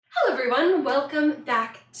everyone. Welcome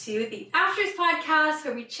back to the Afters podcast,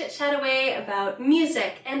 where we chit-chat away about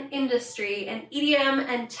music and industry and EDM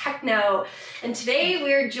and techno. And today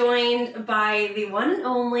we're joined by the one and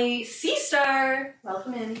only C-Star.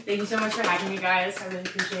 Welcome in. Thank you so much for having me, guys. I really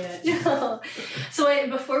appreciate it. Yeah. So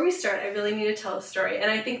before we start, I really need to tell a story. And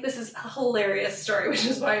I think this is a hilarious story, which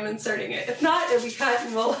is why I'm inserting it. If not, it'll be cut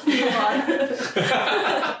and we'll move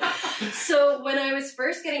on. So when I was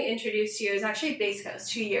first getting introduced to you, it was actually at Bass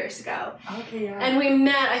Coast 2 years ago. Okay, yeah. And we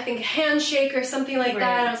met, I think, handshake or something like Right.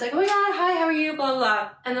 that. And I was like, oh my God, hi, how are you? Blah, blah.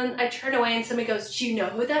 And then I turn away and somebody goes, do you know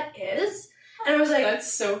who that is? And I was like,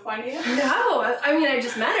 That's so funny. no. I mean, I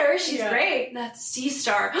just met her. She's Yeah. great. That's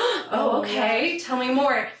C-Star. Oh, okay. Yeah. Tell me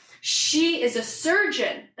more. She is a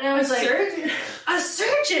surgeon. And I was like, a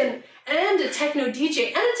surgeon and a techno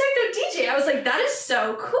DJ. I was like, that is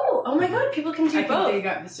so cool. Oh my God, people can do I both. think they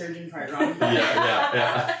got the surgeon part wrong.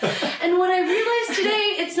 Yeah. And what I realized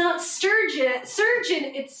today, it's not surgeon,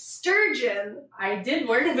 it's sturgeon. I did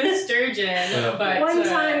work with sturgeon, but One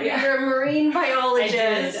time you're a marine biologist,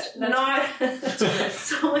 I did. not.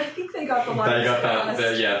 So I think they got the line. They got that.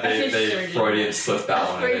 They surgeon. Freudian slipped that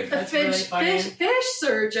one. I think. The That's really funny. fish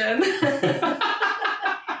surgeon.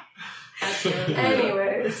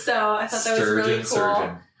 Anyways, so I thought that was really cool.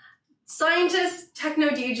 Surgeon. Scientist, techno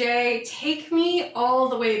DJ, take me all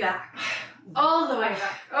the way back. All the way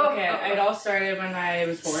back. Okay, it all started when I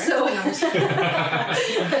was born. So, and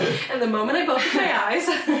the moment I opened my eyes,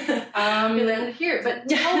 we landed here. But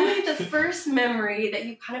tell me the first memory that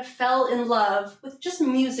you kind of fell in love with just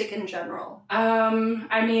music in general.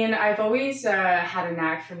 I mean, I've always had a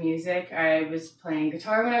knack for music. I was playing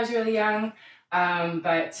guitar when I was really young,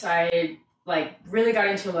 but I really got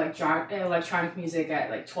into electronic music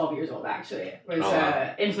at 12 years old. Actually, was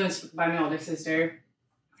influenced by my older sister.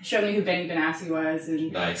 Showed me who Benny Benassi was,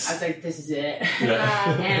 and Nice. I was like, this is it.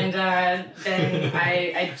 Yeah. And then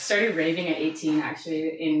I started raving at 18,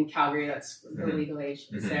 actually, in Calgary. That's the legal age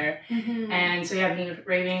is there. Mm-hmm. And so, yeah, I've been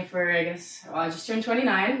raving for, I just turned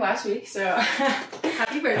 29 last week, so...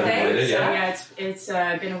 Happy birthday. Happy So, yeah. it's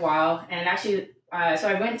been a while. And actually, so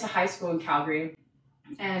I went to high school in Calgary,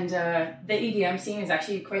 and the EDM scene is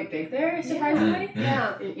actually quite big there, surprisingly. Mm-hmm.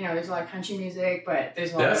 Yeah. There's a lot of country music, but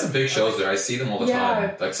there's a lot They have of... some big shows there. I see them all the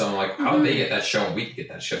time. Like someone like, how did they get that show and we could get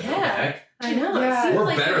that show? Yeah. What the heck? I know. Yeah. It seems We're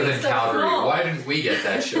like better it'd be than so Calgary. small. Why didn't we get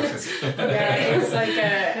that show? Yeah, it's like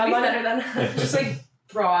a lot better of than just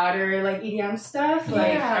broader EDM stuff.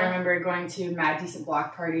 Yeah. I remember going to Mad Decent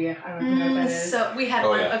Block Party. I don't know if you know what that is. So we had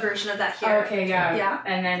a version of that here. Okay, yeah. Yeah.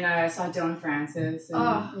 And then I saw Dylan Francis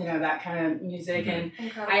and that kind of music. And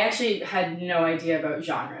Incredible. I actually had no idea about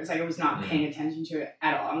genres. I was not paying attention to it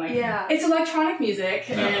at all. I'm like, Yeah. it's electronic music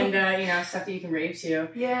Yeah. and stuff that you can rave to.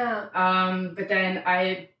 Yeah. But then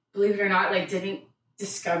I, believe it or not, didn't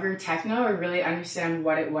discover techno or really understand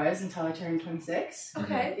what it was until I turned 26.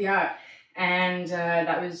 Okay. Yeah. And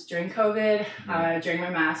that was during COVID, during my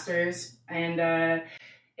master's. And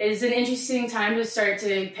it's an interesting time to start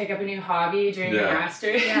to pick up a new hobby during your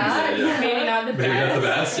master's. Yeah. Maybe not the best. Maybe not the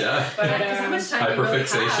best, yeah. But Because how much time do you really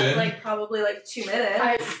hyperfixation. have? Probably 2 minutes.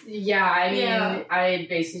 I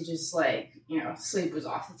basically just sleep was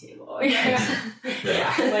off the table. Yeah.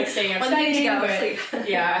 Staying up One thing to studying, go, but sleep.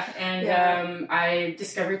 yeah. And I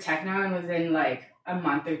discovered techno, and within a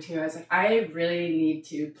month or two, I was like, I really need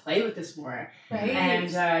to play with this more. Right.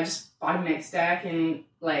 And I just bought a mix deck, and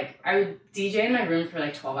I would DJ in my room for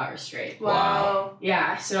 12 hours straight. Wow.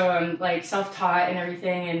 Yeah, so I'm self-taught and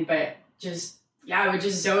everything, but I would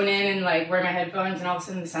just zone in and wear my headphones, and all of a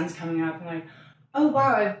sudden the sun's coming up. I'm like, oh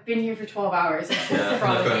wow, I've been here for 12 hours. I should Yeah,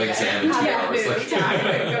 probably I've got an exam in 2 Yeah, hours. I'm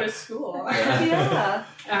gonna go to school. Yeah.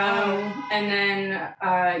 And then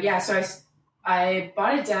so I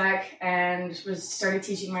bought a deck and started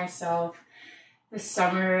teaching myself the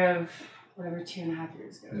summer of 2.5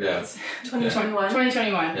 years ago. Yeah. 2021.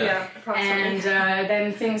 2021. Yeah, approximately. And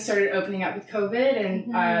then things started opening up with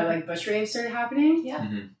COVID, and bush raves started happening. Yeah.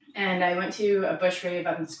 Mm-hmm. And I went to a bush rave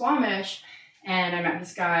up in Squamish, and I met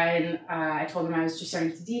this guy, and I told him I was just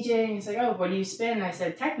starting to DJ, and he's like, oh, what do you spin? And I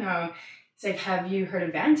said, techno. He's like, have you heard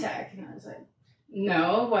of Vantech? And I was like,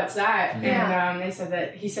 no, what's that? Yeah. And he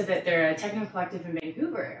said that they're a techno collective in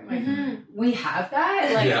Vancouver. I'm like, we have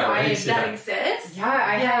that? Yeah, right. That exists? Yeah,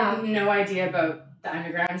 I had no idea about the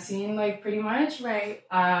underground scene, pretty much. Right.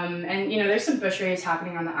 And, there's some bush raves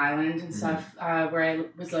happening on the island and stuff where I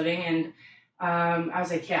was living, and I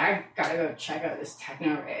was like, yeah, I gotta go check out this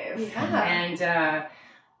techno rave. Yeah. And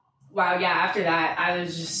wow, yeah, after that, I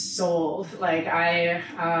was just sold. And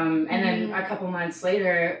then a couple months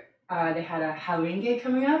later, they had a Halloween gig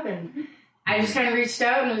coming up, and I just kind of reached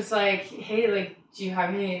out and was like, hey, do you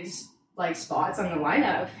have any like spots on the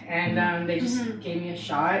lineup? And they just gave me a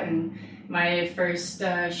shot, and my first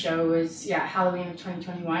show was Halloween of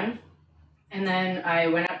 2021, and then I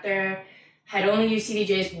went up there. Had only used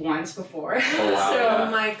CDJs once before. Oh wow!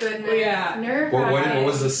 So my goodness, nerve. What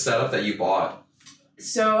was the setup that you bought?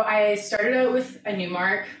 So I started out with a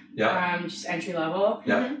Newmark, just entry level.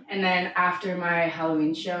 Yeah. And then after my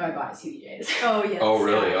Halloween show, I bought CDJs. Oh yes. Oh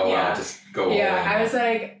really? Oh wow! Just go all in. I was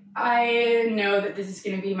like, I know that this is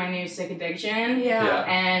going to be my new sick addiction. Yeah.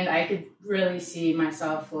 And I could really see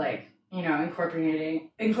myself like,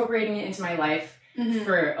 incorporating it into my life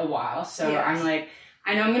for a while. So I'm like,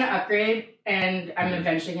 I know I'm going to upgrade, and I'm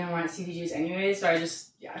eventually going to want CDJs anyway, so I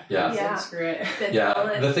just, screw it.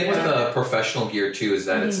 The thing with the professional gear, too, is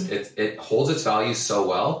that it holds its value so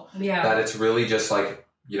well that it's really just like,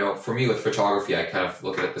 for me with photography, I kind of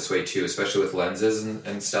look at it this way, too, especially with lenses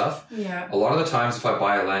and stuff. Yeah. A lot of the times if I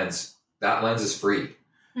buy a lens, that lens is free.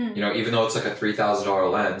 Even though it's like a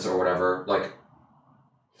 $3,000 lens or whatever, like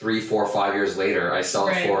 3, 4, 5 years later, I sell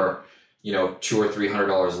it for... $200 or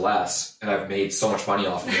 $300 less, and I've made so much money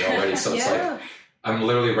off of it already. So it's like I'm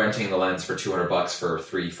literally renting the lens for $200 for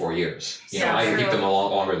 3-4 years. I keep them a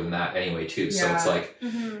lot longer than that anyway too. Yeah. So it's like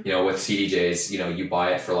with CDJs, you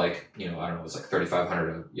buy it for like I don't know, it's like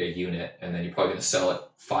 $3,500 a unit, and then you're probably gonna sell it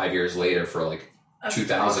 5 years later for like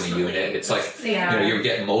 $2,000 a unit. It's like you're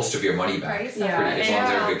getting most of your money back. As long as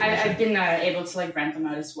they're good condition. I've been able to like rent them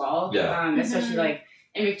out as well. Yeah. Especially like.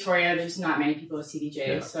 In Victoria, there's not many people with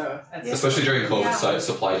CDJs, so that's... Especially during COVID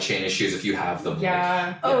supply chain issues, if you have them.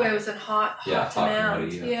 Yeah. It was in hot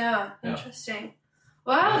demand. Interesting.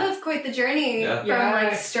 Wow, that's quite the journey from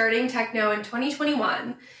like starting techno in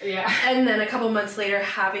 2021. Yeah. And then a couple months later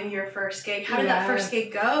having your first gig. How did that first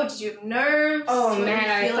gig go? Did you have nerves? Oh man,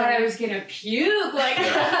 I thought I was gonna puke. Like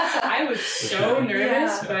I was so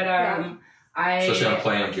nervous, but especially on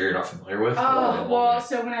playing on gear you're not familiar with.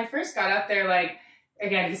 So when I first got up there, like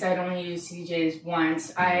again, because I had only used CDJs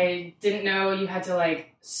once, I didn't know you had to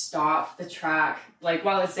like stop the track like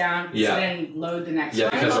while it's down, so then load the next one. Yeah,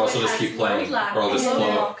 because also just keep playing, or I'll just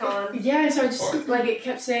flow. Yeah, so I just like it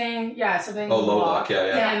kept saying something. Oh, low lock,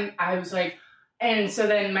 And I was like. And so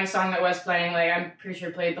then my song that was playing, like, I'm pretty sure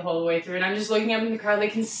played the whole way through. And I'm just looking up in the crowd,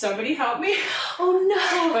 like, can somebody help me? Oh,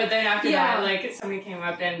 no. But then after that, like, somebody came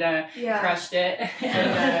up and crushed it.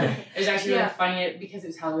 And it was actually really funny because it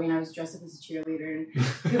was Halloween. I was dressed up as a cheerleader. And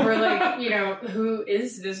people were like, who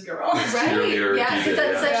is this girl? Right? Yeah, because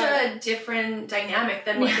that's such a different dynamic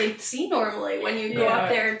than what they see normally when you go up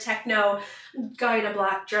there, techno, guy in a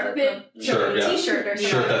black t-shirt or something.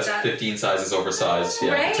 Shirt that's 15 sizes oversized.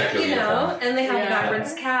 Yeah, right? Techno uniform. And they have the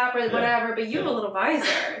backwards cap or whatever, but you have a little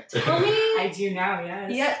visor. Tell me. I do now,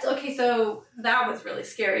 yes. Yeah, okay, so that was really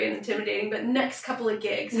scary and intimidating, but next couple of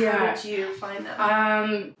gigs, how did you find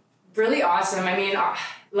them? Really awesome. I mean,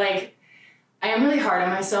 like, I am really hard on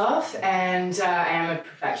myself, and I am a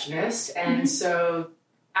perfectionist, and so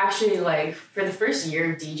actually, like, for the first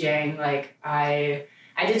year of DJing, like, I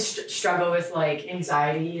did struggle with, like,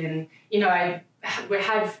 anxiety, and, I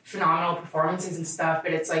had phenomenal performances and stuff,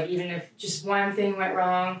 but it's like, even if just one thing went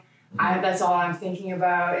wrong, that's all I'm thinking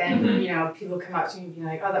about, and, people come up to me and be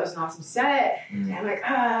like, oh, that was an awesome set, and I'm like,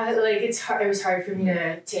 like, it was hard for me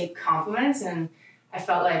to take compliments, and I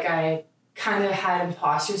felt like I kind of had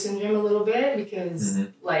imposter syndrome a little bit, because,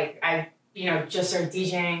 like, I, just started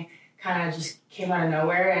DJing, kind of just came out of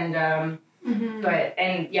nowhere, and, a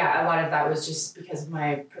lot of that was just because of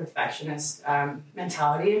my perfectionist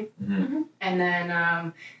mentality. And then,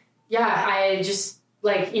 I just,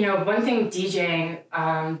 like, one thing DJing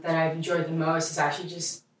that I've enjoyed the most is actually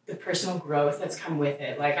just the personal growth that's come with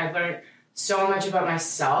it. Like, I've learned so much about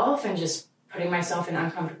myself and just putting myself in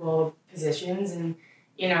uncomfortable positions. And,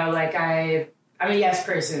 like, I'm a yes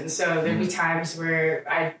person, so there'd be times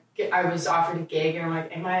where I was offered a gig and I'm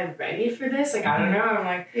like, am I ready for this? Like, I don't know. I'm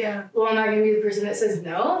like, well, I'm not going to be the person that says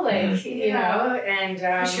no. Like, and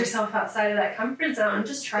push yourself outside of that comfort zone.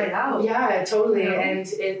 Just try it out. Yeah, totally. And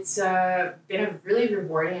it's been a really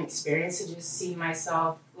rewarding experience to just see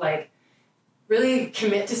myself, like, really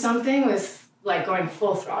commit to something with, like, going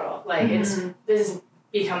full throttle. Like, this has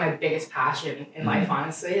become my biggest passion in life,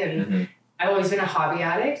 honestly. And I've always been a hobby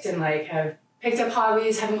addict and, like, have picked up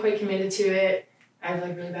hobbies, haven't quite committed to it. I have,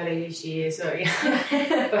 like, really bad ADHD, so but,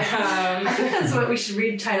 I think that's what we should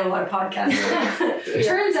retitle our podcast.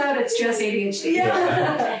 Turns out it's just ADHD.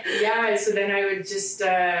 Yeah, so then I would just,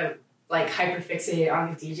 like, hyperfixate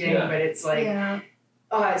on the DJing, but it's like,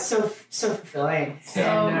 it's so fulfilling.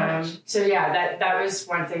 So much. So, that was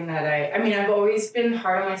one thing that I've always been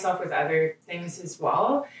hard on myself with other things as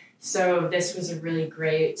well. So this was a really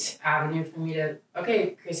great avenue for me to,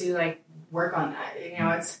 okay, Chrissy, like work on that. You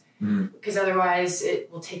know, it's because otherwise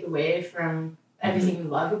it will take away from everything you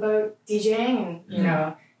love about DJing, and you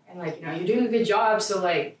know, and like, you know, you're doing a good job, so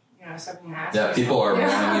like, you know, stop being an ass. Yeah, people are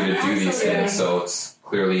wanting you to do these things, so it's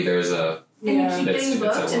clearly there's a. And you keep getting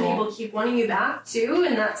booked, and people keep wanting you back too,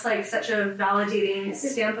 and that's like such a validating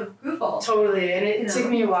stamp of approval. Totally, and it took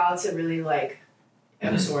me a while to really like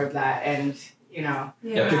absorb that, and you know.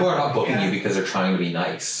 Yeah, people are not booking you because they're trying to be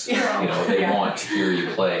nice. You know, they want to hear you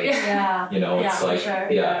play. You know, it's like,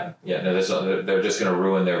 no, they're just going to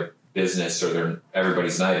ruin their business or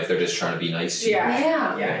everybody's night if they're just trying to be nice to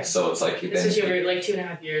you. So it's like, especially over like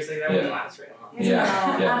 2.5 years, like that wouldn't last very long. No,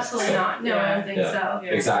 absolutely not. No, I don't think so.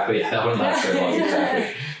 Exactly. That wouldn't last very long.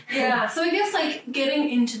 Exactly. So I guess like getting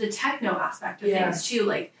into the techno aspect of things too,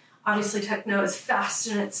 like obviously techno is fast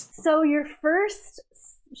and it's. So your first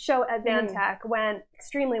show at VanTech went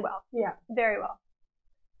extremely well. Yeah. Very well.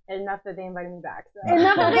 Enough that they invited me back. So.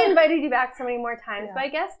 Enough that they invited you back so many more times. But I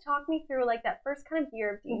guess talk me through like that first kind of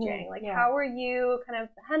year of DJing. Like how were you kind of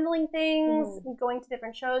handling things, going to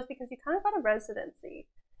different shows, because you kind of got a residency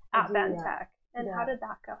at VanTech. And how did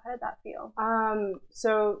that go? How did that feel?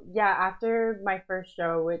 So after my first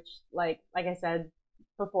show, which like I said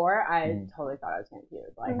before, I totally thought I was gonna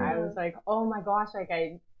puke. Like I was like, oh my gosh, like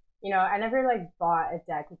I never like bought a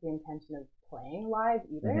deck with the intention of playing live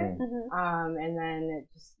either. And then it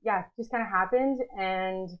just kind of happened.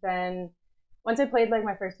 And then once I played like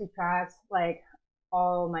my first 2 tracks, like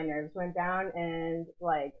all my nerves went down, and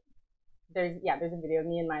like there's a video of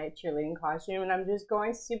me in my cheerleading costume, and I'm just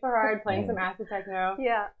going super hard playing some acid techno.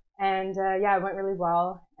 And it went really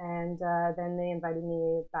well. And then they invited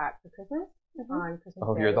me back for Christmas. On Christmas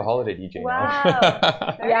Day. You're the holiday DJ now. Wow.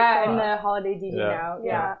 Cool. I'm the holiday DJ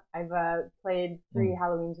now. I've played 3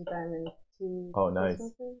 Halloweens with them and 2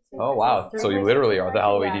 Christmases. Oh wow. So you literally are the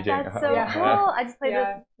Halloween DJ. That's so cool. I just played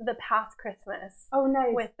the past Christmas. Oh,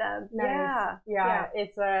 nice. With them. Nice.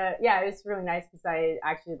 It's really nice because I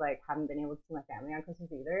actually like haven't been able to see my family on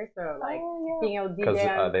Christmas either. So like being able to DJ.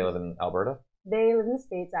 Because they live in Alberta? They live in the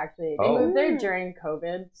States, actually. They moved there during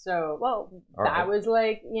COVID, so that was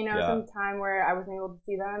like, some time where I wasn't able to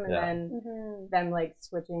see them, and then them like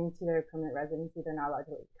switching to their permanent residency, they're not allowed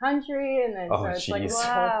to leave the country, and then so it's like this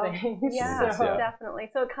whole thing.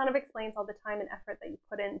 Definitely. So it kind of explains all the time and effort that you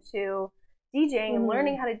put into DJing and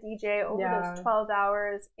learning how to DJ over those 12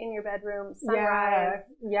 hours in your bedroom, sunrise.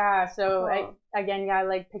 So I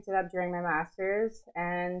like picked it up during my master's,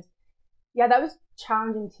 and that was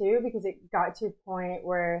challenging too, because it got to a point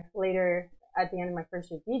where later at the end of my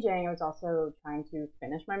first year of DJing, I was also trying to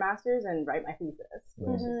finish my master's and write my thesis,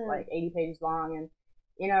 which is like 80 pages long,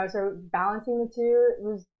 and so balancing the two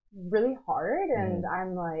was really hard. And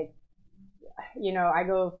I'm like, I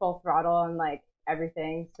go full throttle on like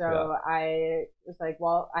everything, so I was like,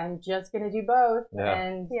 well, I'm just gonna do both.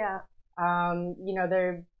 And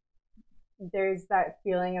there's that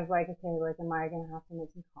feeling of like, okay, like, am I going to have to make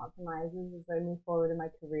some compromises as I move forward in my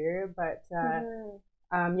career? But,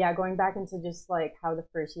 going back into just like how the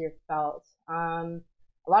first year felt, a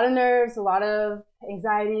lot of nerves, a lot of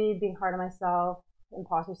anxiety, being hard on myself,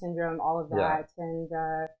 imposter syndrome, all of that. And,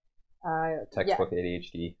 textbook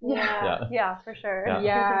ADHD. Yeah, for sure.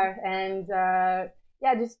 And,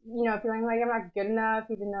 just, feeling like I'm not good enough,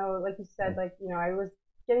 even though, like you said, like, I was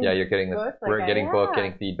you're getting we're getting booked,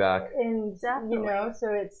 getting feedback, and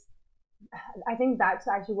so it's. I think that's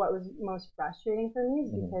actually what was most frustrating for me,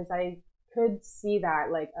 is because I could see that,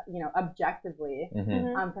 like, objectively from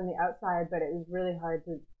the outside, but it was really hard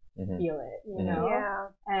to feel it,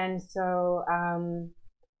 and so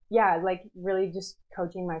like really just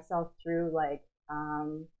coaching myself through like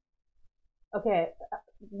okay,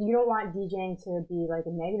 you don't want DJing to be like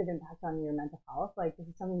a negative impact on your mental health. Like, this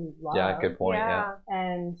is something you love. Yeah, good point.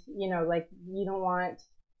 And, like, you don't want,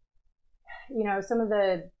 some of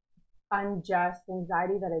the unjust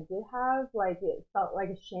anxiety that I did have, like, it felt like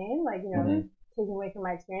a shame, like, taking away from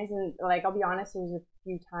my experience. And, like, I'll be honest, there was a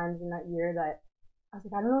few times in that year that I was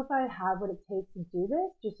like, I don't know if I have what it takes to do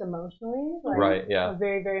this, just emotionally. Like, a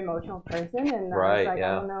very, very emotional person. And I was like,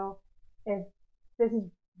 I don't know if this is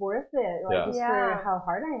worth it, like, just for how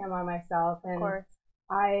hard I am on myself. And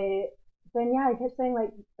I kept saying, like,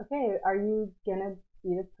 okay, are you gonna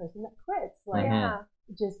be the person that quits, like,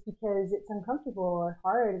 just because it's uncomfortable or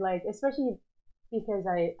hard, like, especially because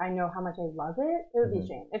I know how much I love it. It would be a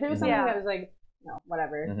shame if it was something that was like, no,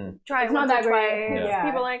 whatever, try it's not that great.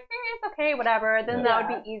 People are like, it's okay, whatever, then that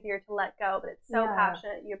would be easier to let go. But it's so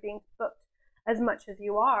passionate, you're being booked as much as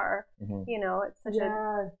you are, it's such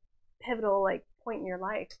a pivotal like point in your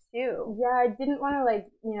life too. Yeah, I didn't want to like,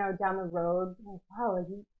 you know, down the road, like, wow, like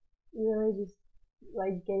you really just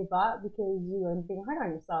like gave up because you were being hard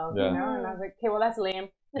on yourself, you know? And I was like, okay, well that's lame.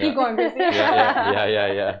 Keep going, Chrissy.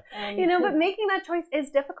 Yeah. And, you know, but making that choice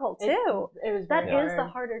is difficult too. It was that hard. is the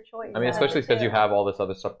harder choice. I mean, especially because you have all this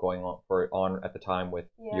other stuff going on at the time with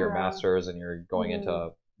your masters, and you're going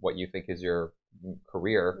into what you think is your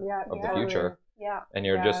career of the future. Yeah. And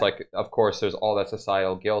you're just like, of course, there's all that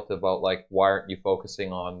societal guilt about like, why aren't you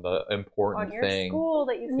focusing on the important on your thing? School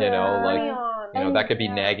that you know, like, on. You know, that could be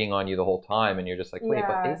nagging on you the whole time, and you're just like, wait,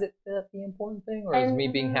 but is it the important thing, or is me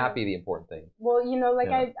being happy the important thing? Well, you know, like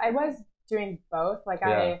I was doing both. Like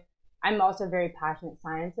I'm also a very passionate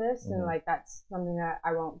scientist, and like that's something that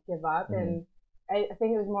I won't give up. And I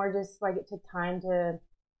think it was more just like it took time to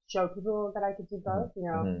show people that I could do both. You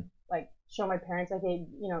know, like show my parents like, hey,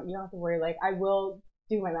 you know, you don't have to worry. Like I will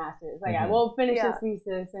do my master's. Like I will finish this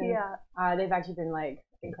thesis, and they've actually been like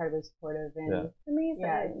incredibly supportive and amazing.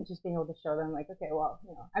 Yeah, just being able to show them like, okay, well,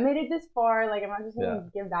 you know, I made it this far. Like I'm not just gonna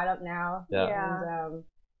give that up now. And,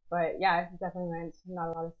 but yeah, it definitely meant not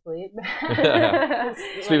a lot of sleep.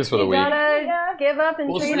 Sleep is for the weak. You gotta give up and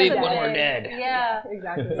we'll dream sleep when we're dead. Yeah,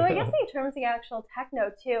 exactly. So I guess in terms of the actual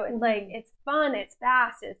techno too, it's like it's fun, it's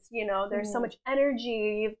fast, it's, you know, there's so much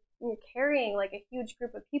energy. You're carrying like a huge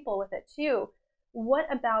group of people with it too. What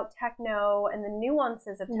about techno and the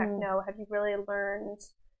nuances of techno have you really learned?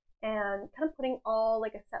 And kind of putting all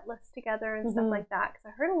like a set list together and stuff like that. Because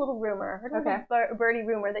I heard a little rumor, a little birdie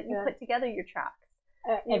rumor that you put together your tracks.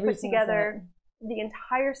 You put together the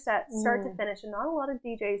entire set, start to finish. And not a lot of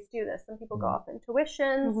DJs do this. Some people go off in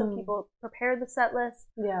tuition. Some people prepare the set list.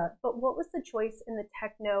 Yeah. But what was the choice in the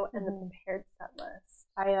techno and the prepared set list?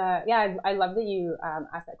 I love that you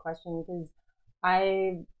asked that question, because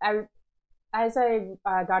as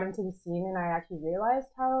I got into the scene and I actually realized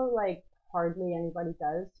how like hardly anybody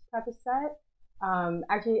does prep a set.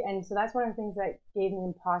 Actually, and so that's one of the things that gave me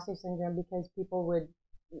imposter syndrome, because people would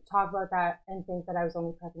talk about that and think that I was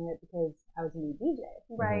only prepping it because I was a new DJ.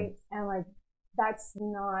 Right. And like, that's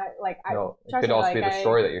not like, it could also be the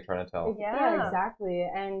story that you're trying to tell. Yeah, exactly.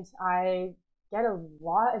 And I get a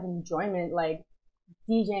lot of enjoyment like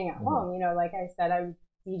DJing at home. You know, like I said, I would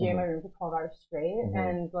DJ in my room for 12 hours straight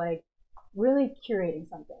and like really curating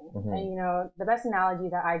something. And you know, the best analogy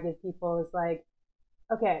that I give people is like,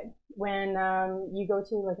 okay, when you go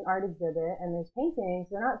to like an art exhibit and there's paintings,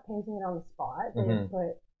 they're not painting it on the spot. They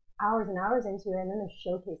put hours and hours into it, and then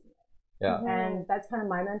they're showcasing it. Yeah. And that's kind of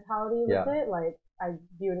my mentality with it. Like I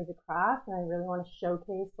view it as a craft, and I really want to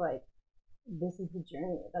showcase like, this is the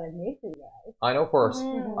journey that I've made for you guys. I know for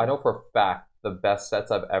a fact the best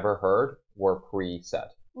sets I've ever heard were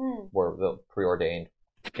pre-set, were the preordained,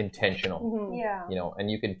 intentional. You know,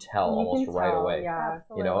 and you can tell almost right away.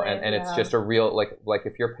 You know, and it's just a real like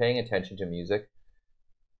if you're paying attention to music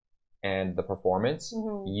and the performance,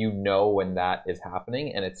 you know when that is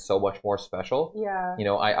happening, and it's so much more special. You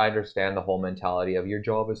know, I understand the whole mentality of your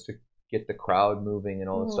job is to get the crowd moving and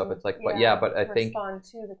all this stuff. It's like, but I think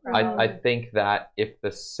I think that if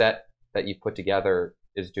the set that you put together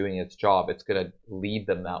is doing its job, it's gonna lead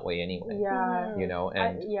them that way anyway. You know,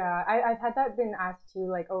 and I've had that been asked too,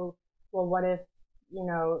 like, oh, well, what if, you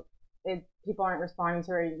know, people aren't responding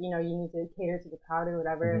to it, you know, you need to cater to the crowd or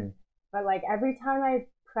whatever. But like every time I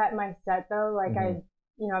prep my set though, like I'm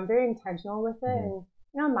very intentional with it, and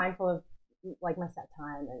you know, I'm mindful of like my set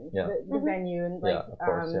time and the venue and like of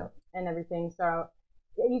course, and everything. So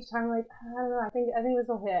each time, like, I don't know, I think this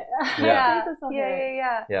will hit. Yeah.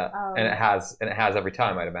 And it has every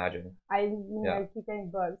time, I'd imagine. I keep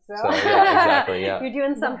getting booked. So exactly. Yeah. You're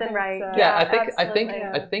doing something right.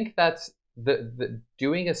 I think that's the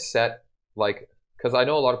doing a set, like, because I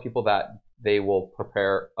know a lot of people that they will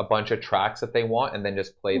prepare a bunch of tracks that they want and then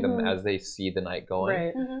just play them as they see the night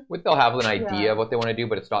going. They'll have an idea of what they want to do,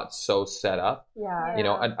 but it's not so set up. You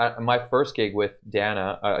know, my first gig with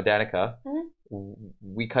Danica,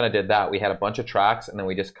 we kind of did that. We had a bunch of tracks, and then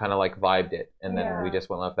we just kind of like vibed it, and then we just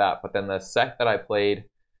went like that. But then the set that I played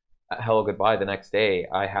at Hello Goodbye the next day,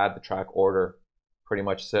 I had the track order pretty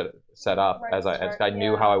much set up as I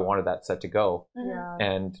knew how I wanted that set to go,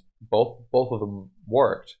 and both of them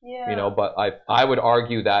worked. You know, but I would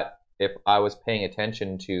argue that if I was paying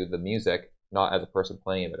attention to the music, not as a person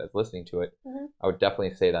playing it, but as listening to it, I would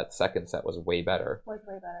definitely say that second set was way better.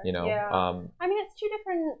 You know, I mean, it's two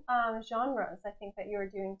different genres, I think, that you were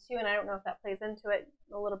doing too, and I don't know if that plays into it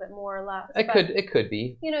a little bit more or less. It could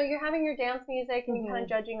be. You know, you're having your dance music and you're kind of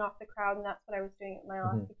judging off the crowd, and that's what I was doing at my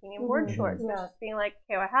last bikini and board shorts. Just being like,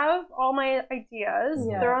 okay, I have all my ideas,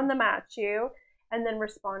 they're on the mat you, and then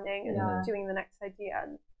responding and doing the next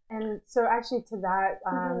idea. And so actually to that,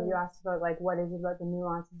 you asked about like what is it about the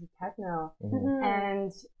nuances of techno,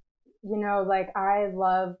 and you know, like I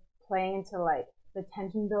love playing into like the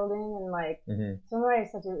tension building and like some of it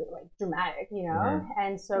is such a like dramatic, you know,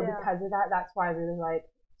 and so because of that, that's why I really like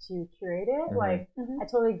to curate it. Like I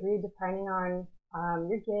totally agree, depending on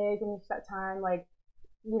your gig and your set time, like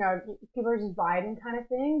you know, people are just vibing kind of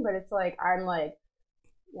thing, but it's like I'm like,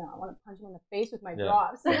 you know, I want to punch them in the face with my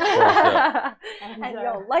drops. Of course, and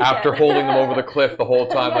you'll like after it. holding them over the cliff the whole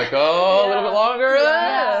time, like, oh, a little bit longer.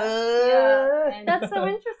 That's so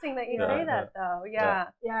interesting that you say that, though. Yeah,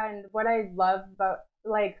 and what I love about,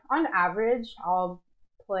 like, on average, I'll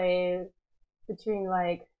play between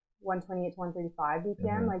like 128 to 135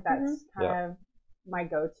 BPM. Like that's kind of my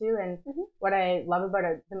go-to. And what I love about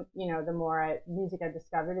it, you know, the more music I've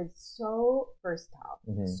discovered, is so versatile.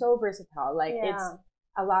 So versatile. Like it's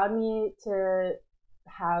allowed me to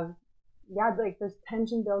have like those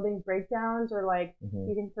tension building breakdowns, or like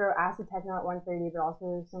you can throw acid techno at 130, but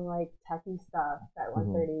also some like techie stuff at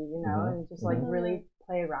 130, you know, and just like really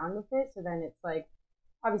play around with it. So then it's like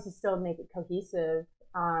obviously still make it cohesive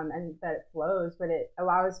and that it flows, but it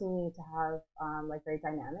allows me to have like very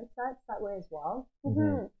dynamic sets that way as well.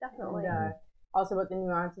 Definitely. And, also about the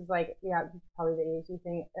nuances, like probably the ADHD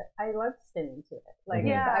thing. I love stimming to it. Like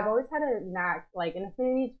I've always had a knack, like an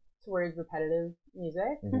affinity towards repetitive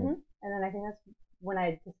music, and then I think that's when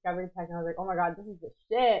I discovered techno. I was like, oh my god, this is the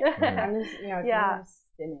shit. I'm just, you know, just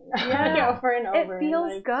stimming over and over. It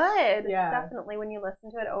feels like, good, definitely, when you listen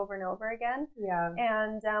to it over and over again.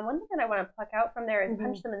 And one thing that I want to pluck out from there is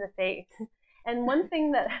punch them in the face. And one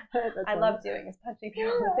thing that I love doing is punching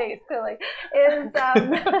people in the face, clearly, is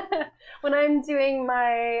when I'm doing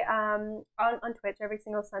my, on Twitch every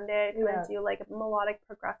single Sunday, I kind of do like a melodic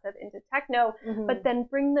progressive into techno, but then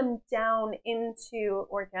bring them down into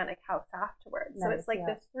organic house afterwards. So it's like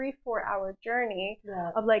this 3-4 hour journey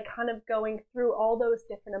of like kind of going through all those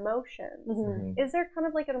different emotions. Is there kind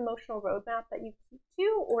of like an emotional roadmap that you keep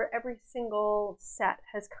to, or every single set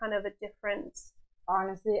has kind of a different...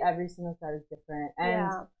 Honestly, every single set is different, and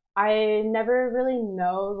I never really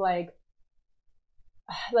know like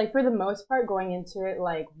for the most part going into it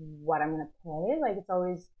like what I'm gonna play. Like it's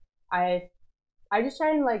always I just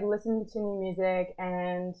try and like listen to new music,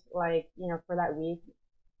 and like, you know, for that week,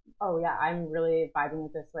 I'm really vibing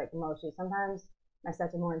with this like emotionally. Sometimes my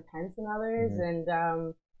sets are more intense than others, and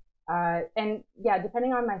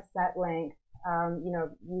depending on my set length, you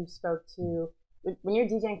know, you spoke to. When you're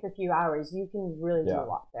DJing for a few hours, you can really do a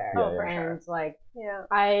lot there. Like,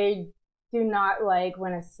 I do not like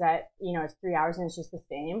when a set, you know, it's 3 hours and it's just the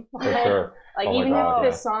same. Like, even if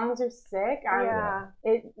the songs are sick,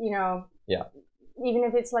 you know, even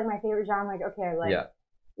if it's like my favorite genre, like, okay, like,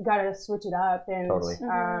 you gotta switch it up.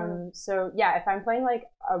 And so if I'm playing like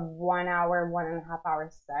a 1 hour, 1.5 hour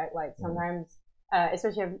set, like sometimes,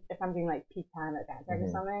 especially if I'm doing like peak time at Dance or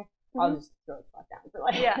something, I'll just throw the fuck down for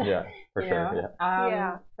like for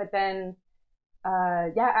sure. But then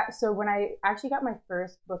so when I actually got my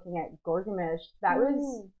first booking at Gorgamish,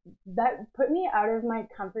 that put me out of my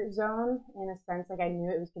comfort zone in a sense. Like I knew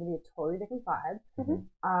it was going to be a totally different vibe,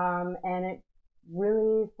 and it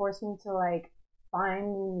really forced me to like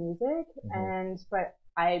find new music. But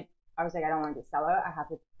I was like, I don't want to be a sellout. I have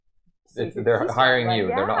to. They're hiring you.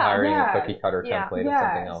 They're not hiring a cookie cutter template of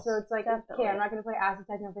something else. So it's like, okay, I'm not going to play acid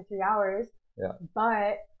techno for 3 hours.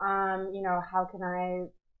 But you know, how can I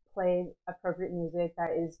play appropriate music that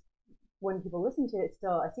is, when people listen to it, it's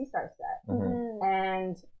still a C-star set.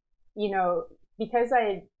 And you know, because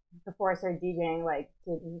before I started DJing, like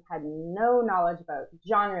had no knowledge about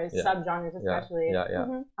genres, subgenres especially.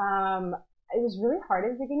 It was really hard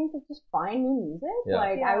at the beginning to just find new music.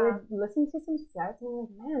 I would listen to some sets and I'm like,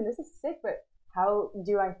 man, this is sick, but how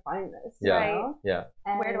do I find this?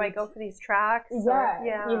 And where do I go for these tracks? You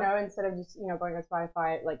know, instead of just, you know, going on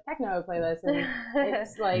Spotify, like techno playlist, and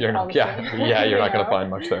it's like you're not gonna find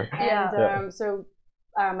much there. And so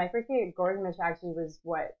my first gig at Gorgamish actually was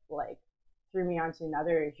what like threw me onto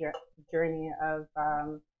another journey of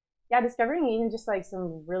discovering even just like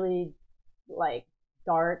some really like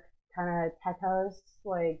dark kind of tech house,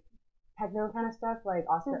 like techno kind of stuff, like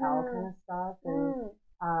Oscar L kind of stuff, and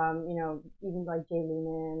you know, even like Jay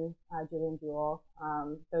Lehman, Julian Buell,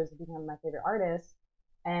 those have become my favorite artists,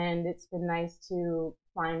 and it's been nice to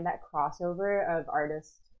find that crossover of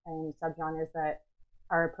artists and subgenres that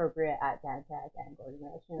are appropriate at Dantec and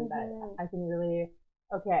Gorgamish, and that I can really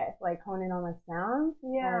like hone in on my sound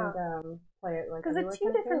and play it like, because the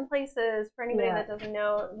two different places, for anybody that doesn't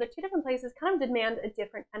know, the two different places kind of demand a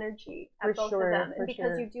different energy at both of them, and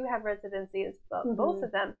because you do have residencies both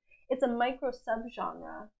of them, it's a micro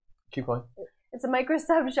subgenre Keep going. It's a micro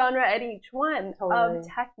subgenre at each one of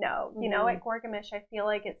techno. You know, Mm-hmm. at Gorgamish, I feel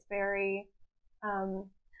like it's very.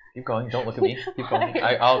 Keep going. Don't look at me. Keep going.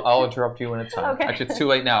 I'll interrupt you when it's time. Okay. Actually, it's too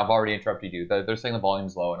late now. I've already interrupted you. They're saying the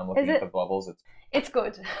volume's low, and I'm looking at the levels. It's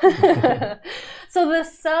good. So the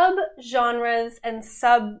sub-genres and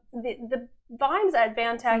the vibes at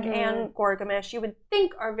Vantech and Gorgamish, you would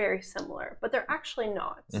think are very similar, but they're actually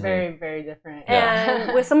not. It's very, very different.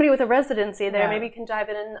 And with somebody with a residency there, maybe you can dive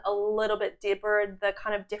in a little bit deeper, the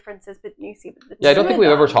kind of differences that you see. I don't think we've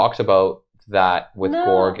ever talked about that with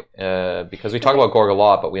Gorg, because we talk about Gorg a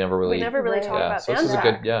lot, but we never really talk about Vantech. So this is a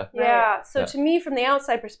good, So to me, from the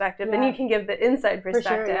outside perspective, then you can give the inside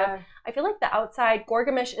perspective. I feel like the outside,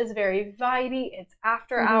 Gorgamish is very vibey. It's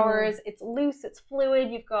after hours. It's loose. It's fluid.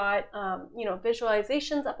 You've got,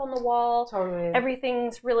 visualizations up on the wall. Totally.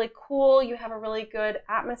 Everything's really cool. You have a really good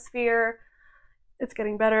atmosphere. It's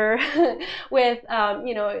getting better with,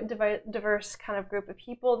 a diverse kind of group of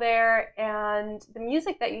people there. And the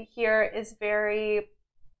music that you hear is very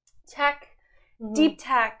tech, deep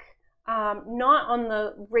tech, not on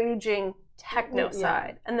the raging techno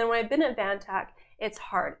side. And then when I've been at Vantech, it's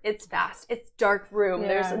hard, it's fast, it's dark room,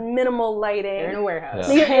 there's minimal lighting. You're in a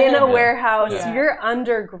warehouse. You're in a warehouse, you're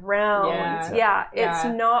underground. It's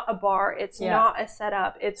Yeah. not a bar, it's not a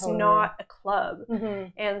setup, it's not a club.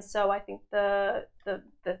 And so I think the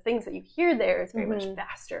things that you hear there is very much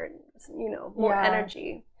faster and, more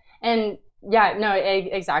energy. And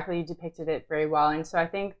exactly, you depicted it very well. And so I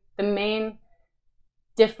think the main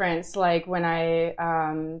difference, like when I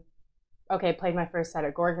played my first set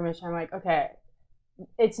at Gorgamish, I'm like, okay,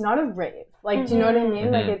 it's not a rave. Like, do you know what I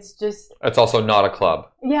mean? Like, it's just... It's also not a club.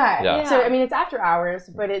 Yeah. So, I mean, it's after hours,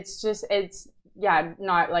 but it's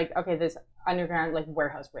not like, okay, this underground, like,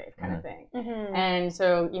 warehouse rave kind of thing. And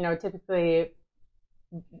so, typically,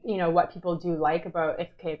 what people do like about, if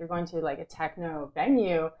you're going to, like, a techno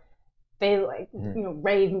venue, they like,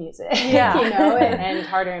 rave music, and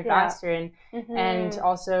harder and faster. And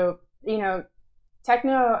also,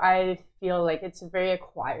 techno, I feel like it's a very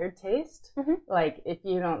acquired taste. Like, if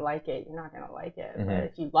you don't like it, you're not gonna like it. But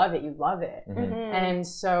if you love it, you love it. And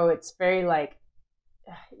so it's very like,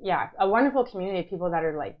 a wonderful community of people that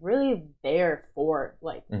are like really there for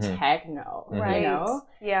like techno, right?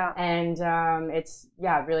 And it's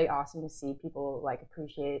really awesome to see people like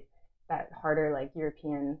appreciate that harder like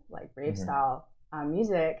European like rave style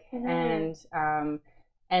music.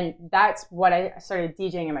 And that's what I started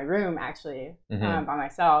DJing in my room, actually, by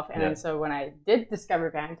myself. And then so when I did discover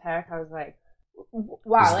Vantech, I was like,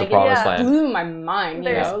 wow, like it blew my mind.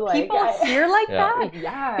 There's people here like that?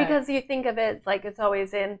 Yeah. Because you think of it like it's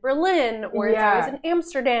always in Berlin or it's always in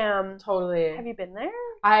Amsterdam. Totally. Have you been there?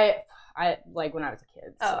 I like when I was a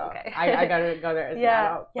kid. So okay. I got to go there as an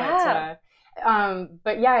adult.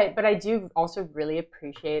 But I do also really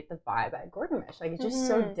appreciate the vibe at Gorgamish. Like, it's just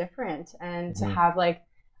so different. And to have like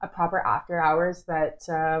a proper after hours that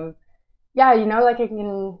like I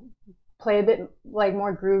can play a bit like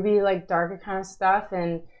more groovy, like darker kind of stuff.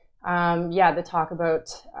 And the talk about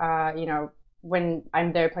when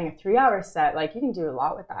I'm there playing a 3-hour set, like you can do a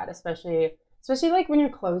lot with that, especially like when you're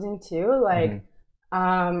closing too. Like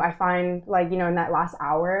I find like, in that last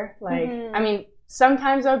hour, like I mean,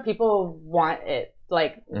 sometimes though people want it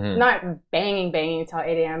like not banging until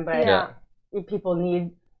 8 a.m. but people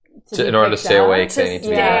need in order to stay awake, they need to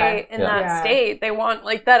stay in that state. They want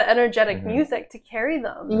like that energetic music to carry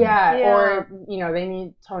them. Or they need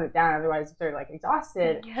to tone it down, otherwise they're like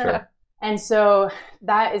exhausted. And so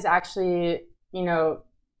that is actually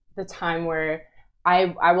the time where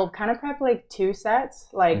I will kind of prep like 2 sets.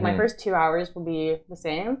 Like my first 2 hours will be the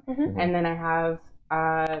same, and then I have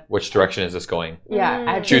which direction is this going?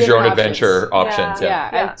 I have choose your own adventure options. I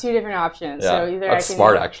have 2 different options. So either that's I can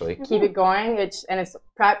smart, actually. keep it going, it's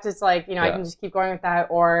prepped. It's like I can just keep going with that,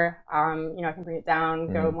 or I can bring it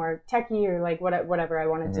down, go more techie, or like whatever I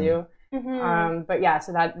want to do.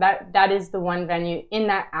 So that is the one venue in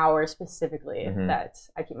that hour specifically that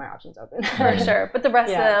I keep my options open. For sure. But the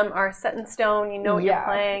rest of them are set in stone. You know what you're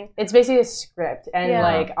playing. It's basically a script, and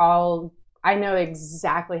like I know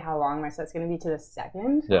exactly how long my set's going to be to the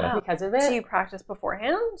second because of it. So you practice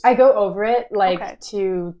beforehand? I go over it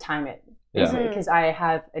to time it, basically, because I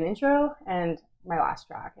have an intro and my last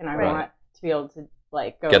track, and I want to be able to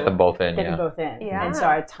like get them both in. And so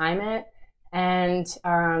I time it, and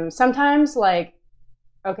sometimes like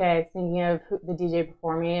thinking of the DJ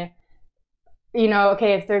before me,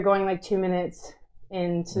 if they're going like 2 minutes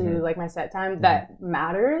into like my set time, that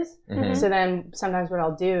matters. So then sometimes what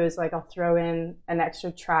I'll do is like I'll throw in an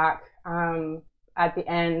extra track at the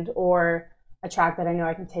end, or a track that I know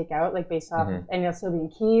I can take out, like based off, and it'll still be in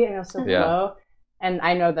key and it'll still flow. And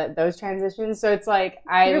I know that those transitions, so it's like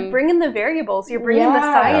you're bringing the variables, you're bringing the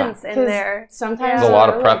science in there. Sometimes there's a lot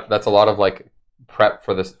of prep. That's a lot of like prep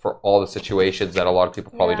for all the situations that a lot of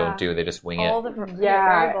people probably don't do. They just wing all it. The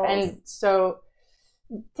variables. And so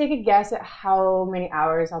take a guess at how many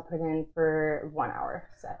hours I'll put in for 1 hour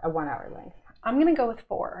set, a 1 hour length. I'm gonna go with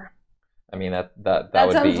 4. I mean that would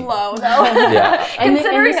sounds be low though. Yeah.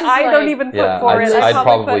 Considering I don't even put 4 in, I'd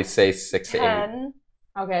probably say 6 to 8.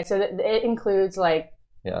 Okay, so it includes like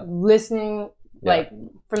listening, like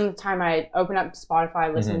from the time I open up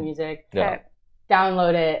Spotify, listen to music,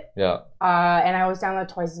 download it, and I always download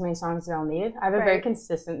twice as many songs as I'll need. I have a very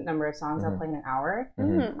consistent number of songs I'll play in an hour.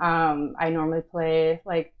 I normally play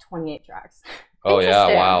like 28 tracks. Oh yeah,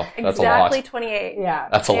 wow, that's a lot. Exactly 28. Yeah,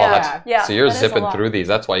 that's a lot. Yeah, so you're zipping through these.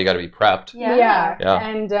 That's why you got to be prepped. Yeah.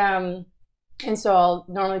 And so I'll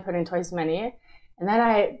normally put in twice as many, and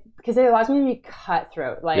then because it allows me to be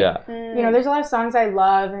cutthroat. Like, you know, there's a lot of songs I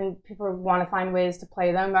love, and people want to find ways to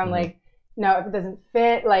play them. But I'm like, no, if it doesn't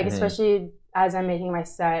fit, like especially as I'm making my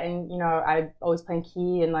set, and you know, I always play in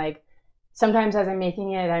key, and like sometimes as I'm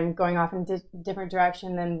making it, I'm going off in different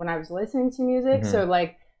direction than when I was listening to music. So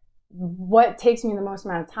like, what takes me the most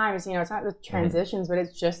amount of time is, you know, it's not the transitions, but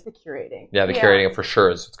it's just the curating. Yeah, the curating for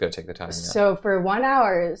sure is what's going to take the time. So for 1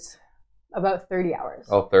 hour, about 30 hours.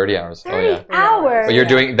 Oh, 30 hours. 30 hours. But you're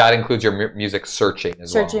doing, that includes your music searching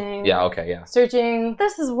as well. Searching. Yeah, okay, yeah. Searching.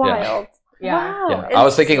 This is wild. Yeah. Wow. Yeah. I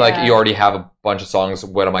was thinking like you already have a bunch of songs,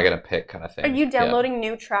 what am I going to pick kind of thing. Are you downloading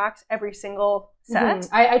new tracks every single set?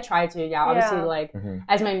 I try to, obviously like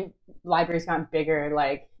as my library's gotten bigger,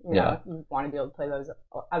 like, you know, you want to be able to play those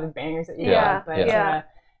other bangers that you have. But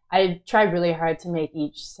I try really hard to make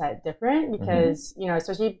each set different because, you know,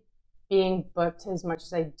 especially being booked as much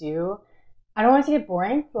as I do, I don't want it to get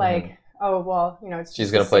boring. Like, oh, well, you know, it's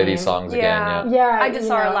she's going to play these songs again. Yeah. I just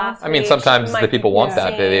saw her last week. I mean, sometimes the people want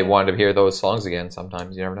that. They want to hear those songs again.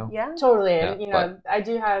 Sometimes, you never know. Yeah. Totally. And, you know, I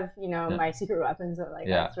do have, you know, my secret weapons that like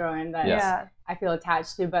I throw in that I feel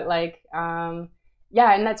attached to. But like, and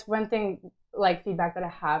that's one thing, like feedback that I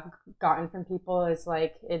have gotten from people is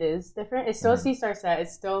like, it is different. It's still a C-star set.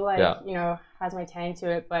 It's still like, you know, has my tang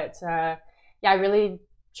to it. But I really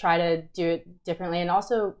try to do it differently. And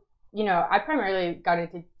also, you know, I primarily got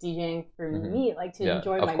into DJing for me, like to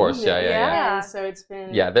enjoy my music. And so it's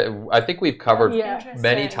been... I think we've covered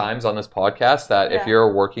many times on this podcast that if you're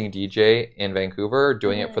a working DJ in Vancouver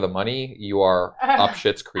doing it for the money, you are up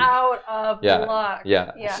shit's creek. Out of luck.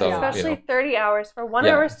 Yeah. So, especially you know. 30 hours for 1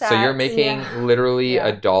 hour sets. So you're making literally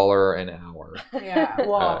 $1 an hour.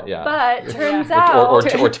 Well, but turns out... Or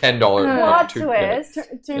 $10. Plot twist.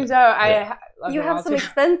 Turns out you have some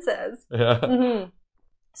expenses.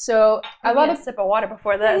 So a lot of sip of water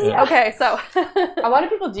before this. Okay, so a lot of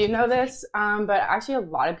people do know this, but actually a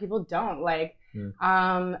lot of people don't. Like,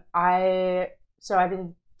 I've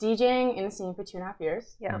been DJing in the scene for 2.5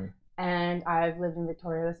 years. Yeah. And I've lived in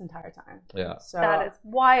Victoria this entire time. Yeah. So that is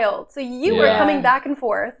wild. So you were coming back and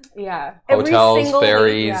forth. Yeah. Hotels,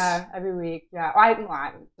 ferries. Week. Yeah, every week. Yeah. I'm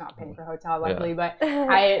not paying for a hotel, luckily, but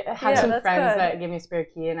I have some friends that give me a spare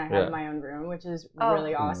key, and I have my own room, which is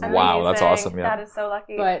really awesome. Wow, that's awesome. Yeah. That is so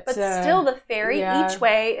lucky. But still, the ferry each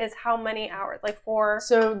way is how many hours? Like 4?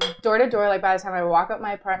 So door to door, like by the time I walk up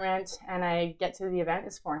my apartment and I get to the event,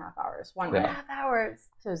 it's 4.5 hours. 4.5 hours.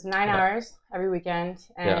 So it's 9 hours every weekend,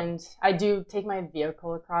 and I do take my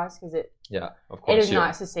vehicle across because it is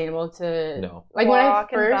not sustainable to like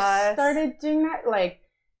walk when I first started doing that. Like,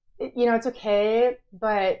 you know, it's okay,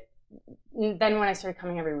 but then when I started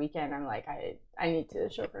coming every weekend, I'm like, I need to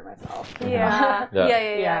chauffeur myself. Yeah.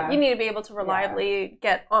 You need to be able to reliably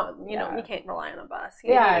get on. You know, you can't rely on a bus.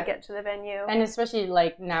 You need to get to the venue, and especially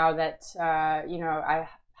like now that you know, I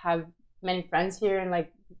have many friends here, and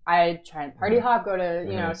like I try and party hop, go to,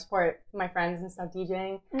 you know, support my friends and stuff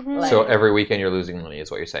DJing. Like, so every weekend you're losing money is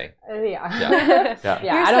what you're saying. You're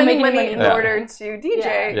spending money in order to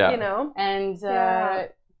DJ, you know? And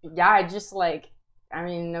I just like, I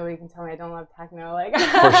mean, nobody can tell me I don't love techno. Like,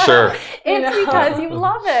 for sure. It's because you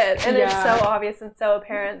love it. And it's so obvious and so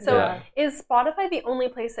apparent. So is Spotify the only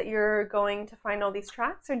place that you're going to find all these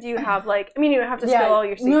tracks? Or do you have like, I mean, you don't have to spill all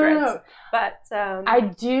your secrets. No. But I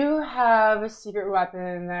do have a secret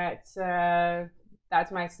weapon that's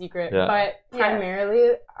my secret. But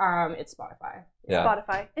primarily it's Spotify.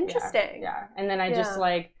 Spotify. Interesting. Yeah. And then I just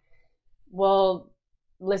like,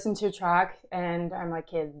 listen to a track and I'm like,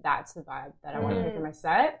 okay, that's the vibe that I want to hear for my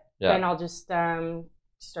set. Then I'll just start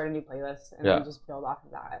a new playlist and then just build off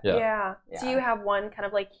of that. Do you have one kind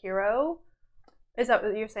of like hero Is that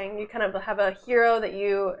what you're saying? You kind of have a hero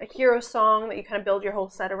song that you kind of build your whole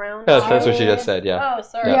set around? That's what she just said, yeah. Oh,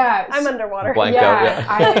 sorry. Yeah. I'm underwater. Blanked out,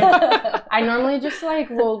 yeah. I normally just like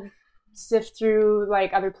will sift through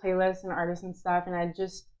like other playlists and artists and stuff, and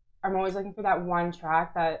I'm always looking for that one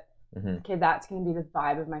track that okay, that's gonna be the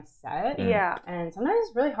vibe of my set. Yeah. And sometimes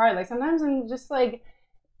it's really hard. Like sometimes I'm just like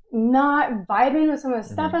not vibing with some of the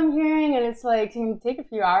stuff I'm hearing, and it's like it can take a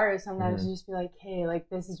few hours sometimes to just be like, hey, like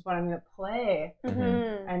this is what I'm gonna play.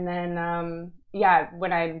 And then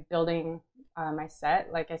when I'm building my set,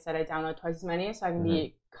 like I said, I download twice as many so I can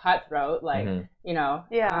be cutthroat, like you know.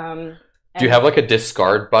 Do you have like a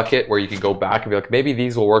discard bucket where you can go back and be like, maybe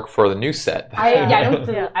these will work for the new set? I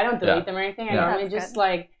don't delete them or anything. I normally just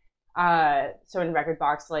like so in Record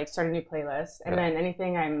Box, like start a new playlist, and then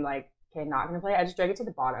anything I'm like, okay, not gonna play, I just drag it to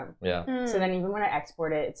the bottom. So then even when I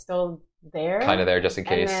export it, it's still there. Kind of there just in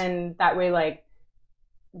case. And then that way, like,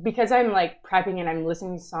 because I'm like prepping and I'm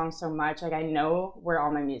listening to songs so much, like I know where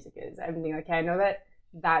all my music is. I'm being like, okay, I know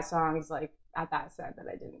that song is like at that set that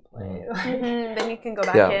I didn't play. Then you can go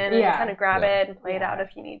back in and kind of grab it and play it out if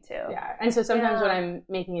you need to. Yeah. And so sometimes when I'm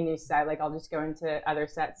making a new set, like I'll just go into other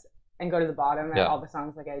sets and go to the bottom and all the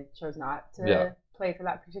songs like I chose not to play for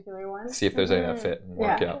that particular one. See if there's any that fit and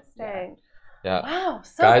work out. Yeah. Wow.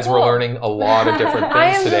 So guys, cool. we're learning a lot of different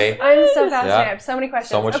things today. I'm so fascinated. I have so many questions.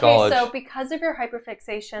 So much knowledge. So because of your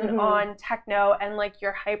hyperfixation on techno and like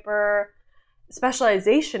your hyper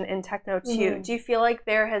specialization in techno too, do you feel like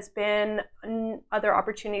there has been other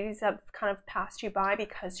opportunities that have kind of passed you by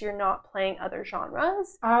because you're not playing other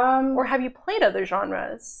genres? Or have you played other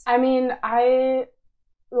genres? I mean, I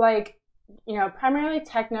like, you know, primarily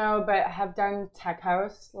techno, but I have done tech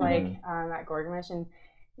house, like at Gorgamish, and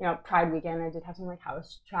you know, Pride Weekend, I did have some like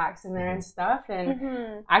house tracks in there and stuff.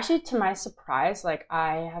 And actually, to my surprise, like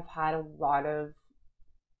I have had a lot of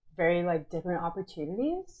very like different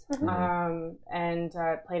opportunities, and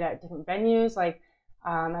played at different venues. Like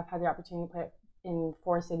I've had the opportunity to play in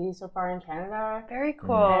 4 cities so far in Canada. Very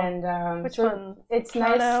cool. And which one? It's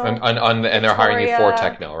Toronto, nice. And they're hiring you for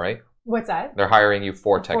techno, right? What's that? They're hiring you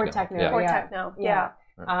for techno. For techno. For techno. Yeah.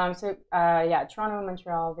 Toronto,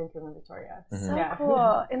 Montreal, Vancouver, and Victoria. So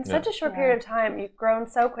cool. In such a short period of time, you've grown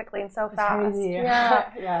so quickly and so fast. Crazy.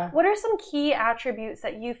 Yeah. What are some key attributes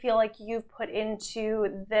that you feel like you've put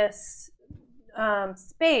into this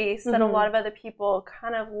space that a lot of other people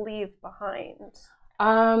kind of leave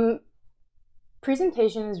behind?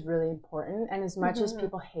 Presentation is really important, and as much as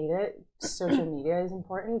people hate it, social media is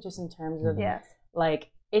important just in terms of like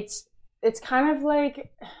it's kind of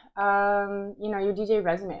like you know, your DJ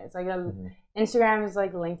resume. It's like Instagram is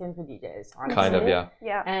like LinkedIn for DJs, honestly. Kind of,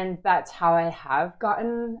 yeah. And that's how I have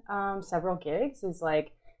gotten several gigs, is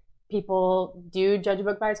like people do judge a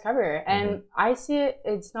book by its cover, and I see it.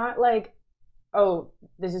 It's not like, oh,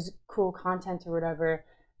 this is cool content or whatever.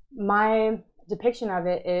 My depiction of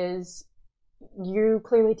it is, you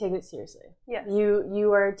clearly take it seriously. Yes.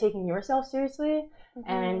 You are taking yourself seriously,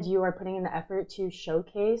 and you are putting in the effort to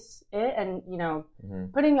showcase it, and you know,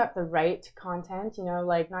 putting up the right content, you know,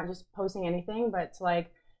 like not just posting anything, but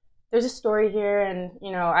like there's a story here, and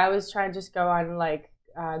you know, I was trying to just go on like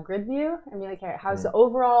grid view and be like, hey, how's the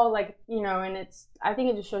overall, like, you know, and I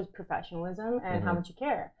think it just shows professionalism and how much you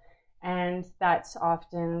care. And that's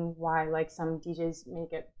often why like some DJs may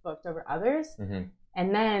get booked over others.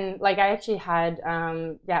 And then, like, I actually had,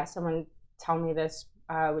 someone tell me this,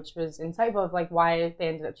 which was insightful, of like why they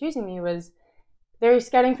ended up choosing me, was they were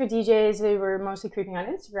scouting for DJs. They were mostly creeping on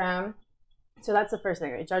Instagram. So that's the first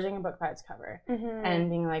thing, right? Judging a book by its cover and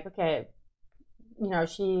being like, okay, you know,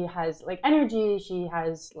 she has like energy, she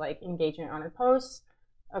has like engagement on her posts.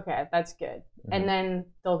 Okay, that's good. And then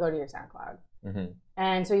they'll go to your SoundCloud.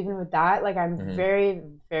 And so even with that, like I'm very,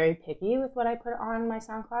 very picky with what I put on my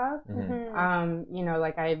SoundCloud. You know,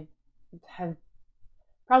 like I have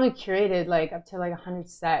probably curated like up to like 100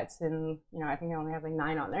 sets, and you know, I think I only have like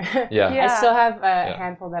 9 on there. I still have a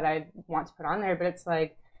handful that I want to put on there, but it's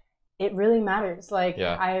like, it really matters. Like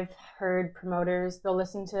I've heard promoters, they'll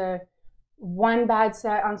listen to one bad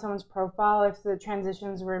set on someone's profile if the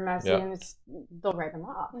transitions were messy, and they'll write them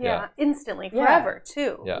off. Instantly, forever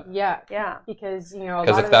too. Because you know,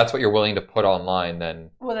 because if that's what you're willing to put online, then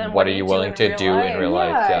what are you willing to do in real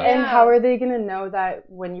life? And how are they going to know that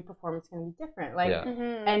when you perform it's going to be different? Like,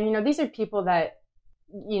 and you know, these are people that,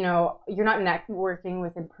 you know, you're not networking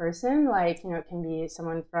with in person. Like, you know, it can be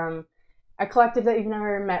someone from a collective that you've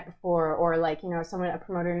never met before, or like, you know, a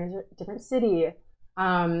promoter in a different city.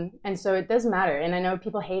 And so it does matter. And I know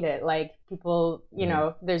people hate it. Like people, you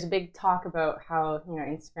know, there's a big talk about how, you know,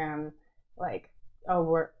 Instagram, like, oh,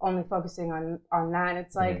 we're only focusing on that. And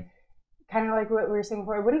it's like, kind of like what we were saying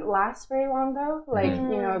before, it wouldn't last very long though. Like,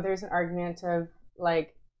 you know, there's an argument of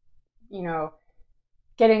like, you know,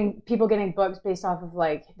 people getting booked based off of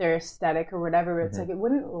like their aesthetic or whatever, but it's like it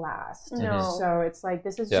wouldn't last. No. So it's like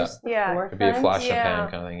this is just the forefront. It'd be a flash in the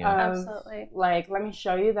pan kind of thing. Absolutely. Like, let me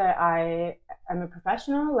show you that I am a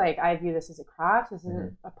professional. Like, I view this as a craft. This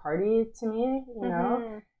isn't a party to me, you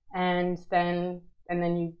know. And then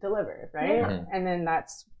you deliver, right? And then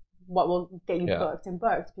that's what will get you booked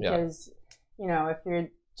because you know, if you're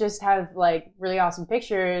just have like really awesome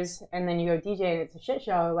pictures and then you go DJ and it's a shit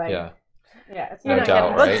show, like it's you're not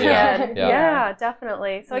getting booked right? Yeah,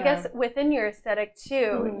 definitely. So I guess within your aesthetic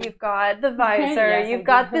too, you've got the visor, you've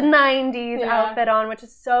got the 90s outfit on, which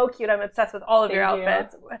is so cute. I'm obsessed with all of your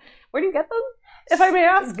outfits. Where do you get them, if I may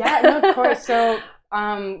ask? Yeah, no, of course. So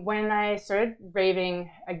when I started raving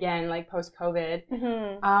again, like post-COVID,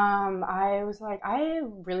 I was like, I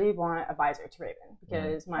really want a visor to rave in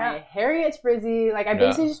because my hair gets frizzy. Like, I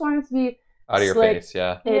basically just want it to be out of your slick. face,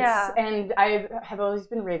 And I have always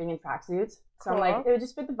been raving in tracksuits. So I'm like, it would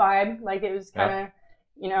just fit the vibe. Like, it was kind of,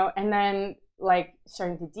 you know, and then like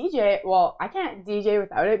starting to DJ. Well, I can't DJ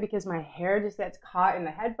without it because my hair just gets caught in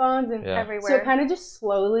the headphones and everywhere. So it kind of just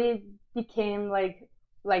slowly became like,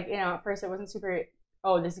 you know, at first it wasn't super,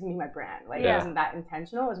 oh, this is gonna be my brand. Like, it wasn't that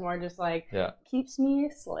intentional. It was more just like, keeps me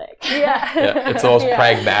slick. It's the most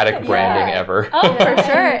pragmatic branding ever. Oh, for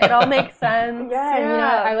sure. It all makes sense. Yeah, and, you know,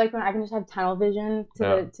 I like when I can just have tunnel vision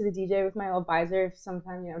to the DJ with my little visor.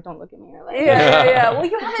 Sometimes, you know, don't look at me or like. Well,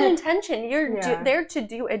 you have an intention. You're there to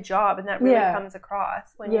do a job, and that really comes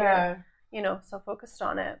across when you're, you know, so focused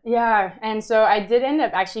on it. Yeah, and so I did end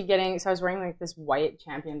up actually getting, so I was wearing like this white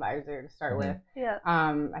Champion visor to start with.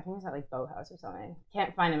 I think it was at like Bow House or something.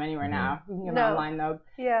 Can't find them anywhere now. You can get them online though.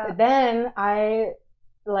 But then I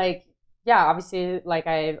like, obviously like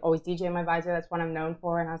I always DJ in my visor. That's what I'm known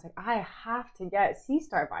for. And I was like, I have to get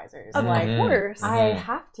C-Star visors. Of course. I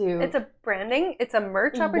have to. It's a branding. It's a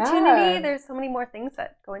merch opportunity. There's so many more things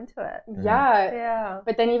that go into it. Yeah.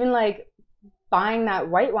 But then even like, buying that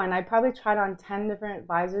white one, I probably tried on 10 different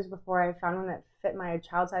visors before I found one that fit my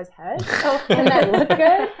child-sized head and that looked good.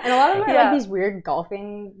 And a lot of them are like these weird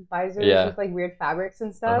golfing visors with like weird fabrics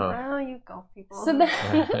and stuff. Oh, you golf people. So then,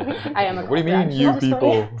 I am a golfer. What do you mean, you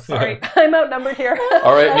people? Sorry, I'm outnumbered here.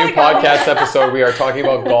 All right, new podcast episode. We are talking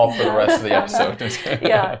about golf for the rest of the episode.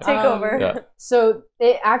 Take over. So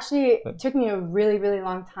it actually took me a really, really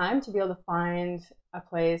long time to be able to find a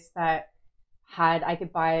place that I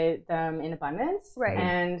could buy them in abundance,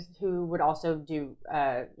 and who would also do,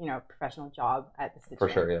 you know, professional job at the stitching. For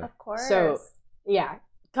sure, Of course. So,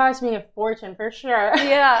 cost me a fortune for sure. I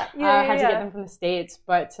had to get them from the States,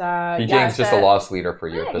 but DJing's just a loss leader for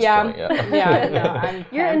you at this point.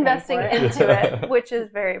 You're investing into it, which is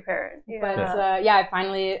very apparent. But I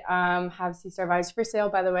finally have C-Star visors for sale,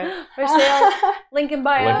 by the way. For sale, link in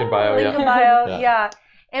bio. Link in bio. Yeah.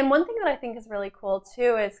 And one thing that I think is really cool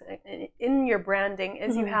too is in your branding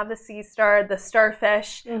is you have the C-Star, the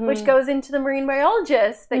starfish, which goes into the marine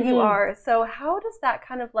biologist that you are. So how does that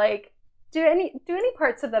kind of like do any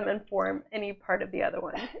parts of them inform any part of the other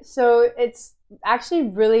one? So it's actually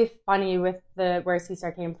really funny with where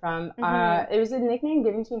C-Star came from. It was a nickname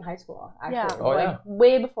given to me in high school, actually.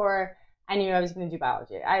 Way before I knew I was going to do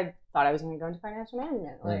biology. I thought I was going to go into financial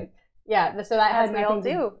management. So that as had we all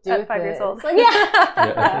nothing do to do at with 5 years old. Like,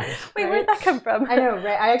 Wait, where'd that come from? I know,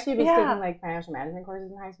 right? I actually was taking like financial management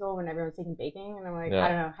courses in high school when everyone was taking baking, and I'm like, I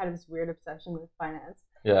don't know, had this weird obsession with finance.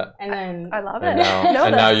 And then I love it.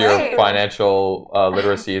 And now your financial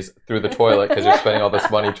literacy is through the toilet because you're spending all this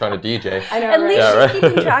money trying to DJ. I know, At least she's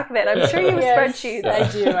keeping track of it. I'm sure you have spreadsheets.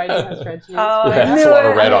 I do have spreadsheets. That's a lot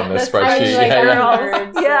of red on this spreadsheet.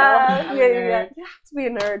 You have to be a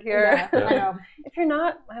nerd here. I know. If you're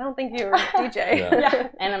not, I don't think you're a DJ.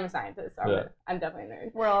 And I'm a scientist, so I'm definitely a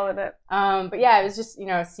nerd. We're all with it. But it was just, you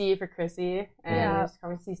know, C for Chrissy, and just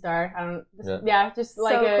call me C-Star. Just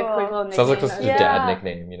like so a quick little nickname. Sounds like this is a dad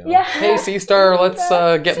nickname, you know. Hey, C-Star, let's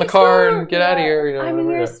get in the car and get out of here. You know, I mean,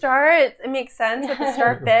 you're a star. It makes sense with the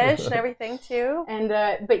starfish and everything too. And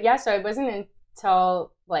so it wasn't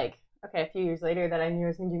until like a few years later that I knew I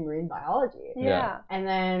was going to do marine biology. And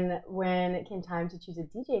then when it came time to choose a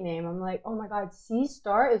DJ name, I'm like, oh my God,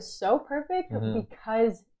 C-Star is so perfect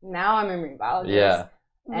because now I'm a marine biologist.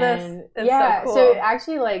 And this is so cool. So it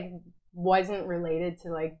actually like wasn't related to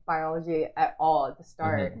like biology at all at the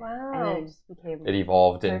start. Wow. And then it just became. It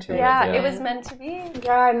evolved into it. It was meant to be.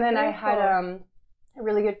 Yeah, and then I had a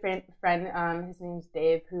really good friend, his name's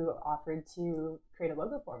Dave, who offered to create a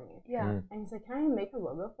logo for me. And he's like, can I make a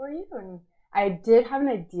logo for you? And I did have an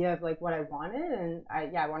idea of like what I wanted, and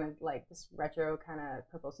I wanted like this retro kind of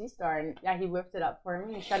purple sea star, and yeah, he whipped it up for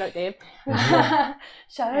me. Shout out Dave.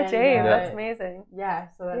 Shout out Dave. That's amazing. Yeah,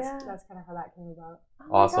 so that's kind of how that came about.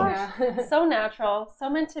 Oh awesome. Yeah. So natural, so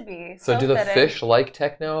meant to be. So do the fish like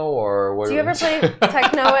techno, or what? Do you ever play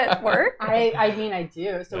techno at work? I mean, I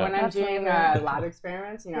do. So when I'm doing lab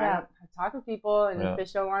experiments, you know, I talk with people, and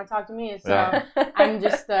fish don't want to talk to me. So I'm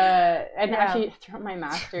just and actually throughout my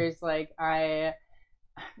master's, like I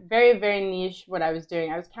very, very niche what I was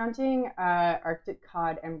doing. I was counting Arctic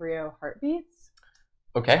cod embryo heartbeats.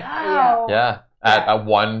 Okay. Wow. Yeah. At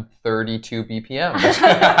 132 BPM. and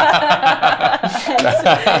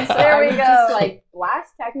so there we go. Just like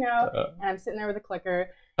blast techno, and I'm sitting there with a clicker.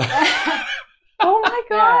 Oh my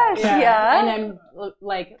gosh! Yeah. And I'm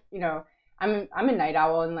like, you know, I'm a night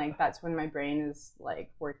owl, and like that's when my brain is like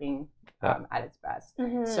working at its best.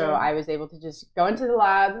 Mm-hmm. So I was able to just go into the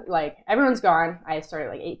lab. Like everyone's gone. I start at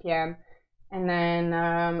like 8 p.m. And then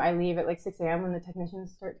I leave at like 6 a.m. when the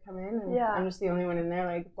technicians start to come in. And I'm just the only one in there,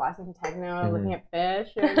 like blasting techno, looking at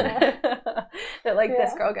fish. And, they're like,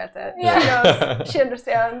 this girl gets it. Yeah. She knows. She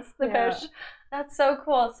understands the fish. That's so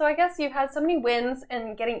cool. So I guess you've had so many wins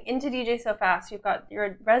and getting into DJ so fast. You've got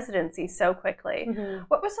your residency so quickly. Mm-hmm.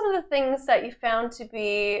 What were some of the things that you found to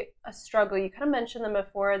be a struggle? You kind of mentioned them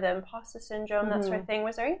before, the imposter syndrome, that sort of thing.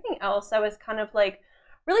 Was there anything else that was kind of like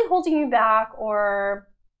really holding you back, or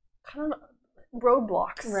kind of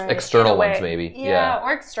roadblocks, external ones maybe,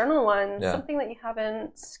 or external ones, something that you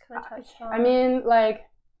haven't kind of touched on? I mean, like,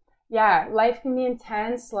 life can be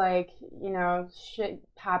intense, like, you know, shit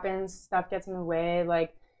happens, stuff gets in the way,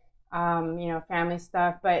 like, you know, family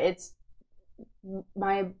stuff, but it's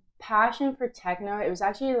my passion for techno. It was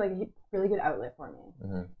actually like a really good outlet for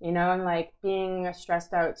me, you know, and like being a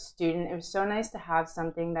stressed out student, it was so nice to have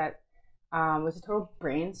something that was a total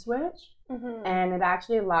brain switch. And it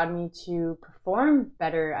actually allowed me to perform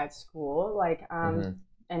better at school, like,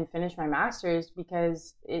 and finish my master's,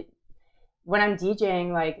 because when I'm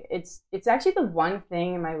DJing, like, it's actually the one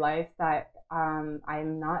thing in my life that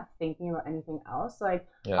I'm not thinking about anything else. Like,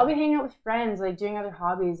 I'll be hanging out with friends, like doing other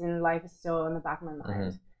hobbies, and life is still in the back of my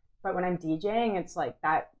mind. But when I'm DJing, it's like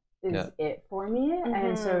that is it for me.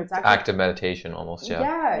 And so it's actually active meditation almost.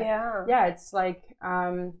 Yeah, it's like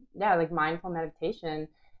like mindful meditation.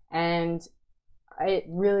 And it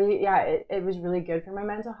really, it was really good for my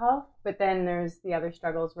mental health. But then there's the other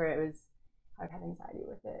struggles where it was, I would have anxiety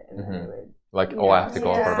with it. And then it would, like, I have to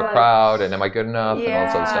go in front of a crowd, and am I good enough? And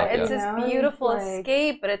all sorts of stuff. It's this beautiful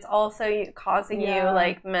escape, but it's also causing you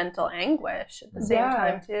like mental anguish at the same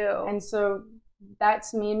time too. And so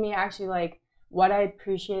that's made me actually like, what I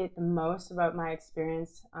appreciate the most about my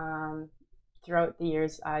experience throughout the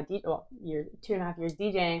years, 2.5 years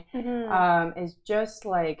DJing, is just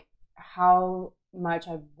like how much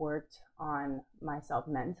I've worked on myself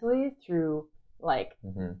mentally through like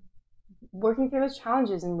working through those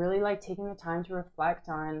challenges, and really like taking the time to reflect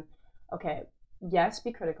on, okay, yes,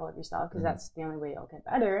 be critical of yourself, because that's the only way you'll get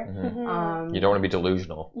better. You don't want to be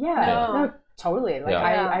delusional. No, totally. Like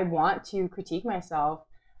I want to critique myself.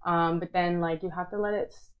 But then like you have to let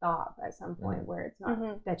it stop at some point where it's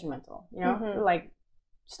not detrimental, you know, like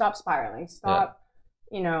stop spiraling, stop,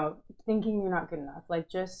 you know, thinking you're not good enough, like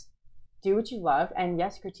just do what you love, and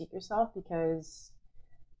yes, critique yourself, because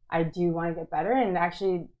I do want to get better. And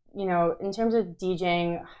actually, you know, in terms of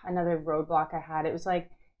DJing, another roadblock I had, it was like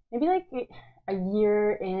maybe like a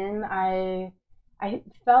year in, I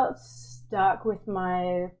felt stuck with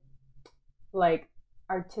my like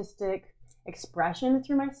artistic expression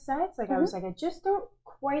through my sets. Like I was like, I just don't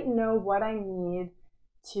quite know what I need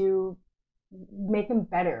to make them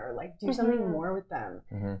better, or like do something more with them.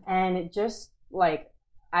 And it just like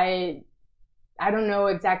I don't know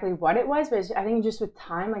exactly what it was, but I think just with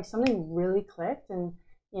time, like something really clicked, and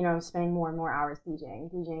you know, spending more and more hours DJing,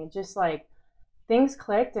 it just like things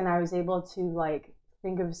clicked, and I was able to like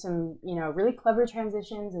think of some, you know, really clever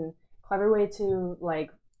transitions and clever way to like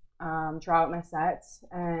draw out my sets.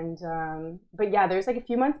 And but yeah, there's like a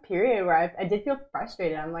few month period where I did feel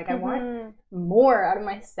frustrated. I'm like, I want more out of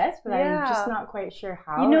my sets, but I'm just not quite sure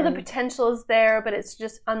how. You know, the potential is there, but it's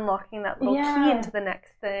just unlocking that little key into the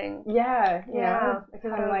next thing. Yeah,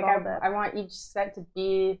 because I'm like, I want each set to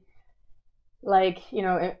be like, you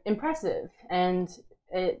know, impressive. And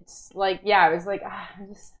it's like, I was like,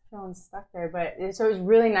 I'm just feeling stuck there. But so it was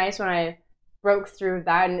really nice when I broke through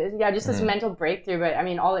that, and just this mental breakthrough. But I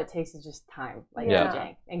mean, all it takes is just time, like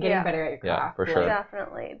DJing and getting better at your craft. For sure.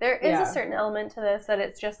 Definitely, there is a certain element to this that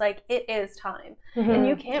it's just like, it is time, and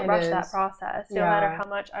you can't rush that process. No matter how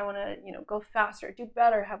much I want to, you know, go faster, do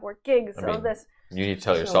better, have more gigs, all this. You need to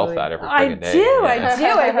tell yourself that every I freaking day. do.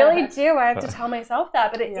 I really do. I have to tell myself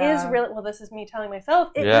that. But it is really, well, this is me telling myself,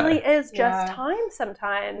 it really is just time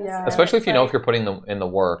sometimes. Yeah. Especially if you know if you're putting in the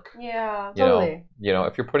work. Yeah. You know,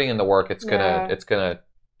 if you're putting in the work, it's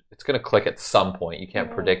gonna click at some point. You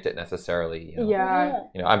can't predict it necessarily. You know? Yeah.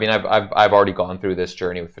 You know, I mean, I've already gone through this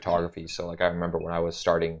journey with photography. So like, I remember when I was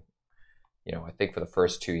starting, you know, I think for the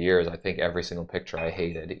first 2 years, I think every single picture I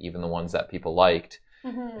hated, even the ones that people liked.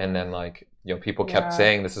 And then like, you know, people kept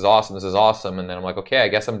saying, this is awesome. And then I'm like, okay, I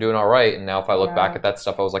guess I'm doing all right. And now if I look back at that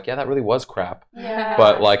stuff, I was like, yeah, that really was crap. Yeah.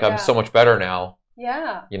 But like, I'm so much better now.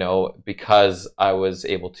 Yeah. You know, because I was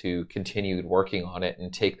able to continue working on it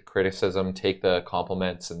and take the criticism, take the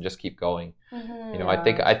compliments, and just keep going. You know, I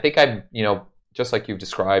think I'm, you know, just like you've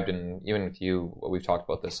described, and even with you, we've talked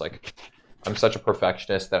about this, like, I'm such a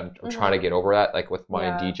perfectionist that I'm trying to get over that. Like with my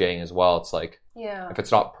DJing as well, it's like, if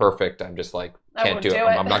it's not perfect, I'm just like, can't do it.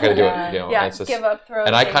 I'm not going to do it. You know, yeah, it's just, give up, throw it.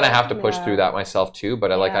 And I kind of have to push through that myself too.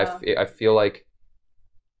 But I feel like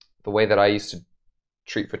the way that I used to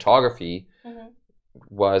treat photography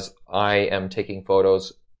was I am taking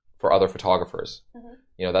photos for other photographers.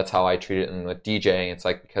 You know, that's how I treat it. And with DJing, it's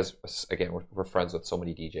like, because again, we're friends with so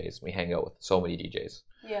many DJs. We hang out with so many DJs.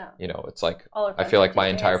 Yeah. You know, it's like, I feel like my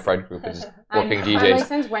entire friend group is working DJs. Like,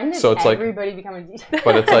 since when did everybody become a DJ?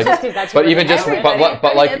 But it's like, but even just,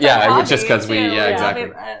 but like, it's just because we,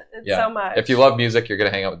 exactly. It's so much. If you love music, you're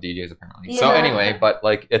going to hang out with DJs apparently. So anyway, but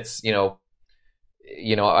like, it's, you know,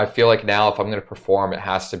 I feel like now if I'm going to perform, it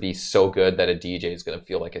has to be so good that a DJ is going to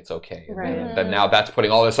feel like it's okay. Right. And then now that's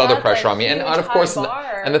putting all this other pressure on me. And of course,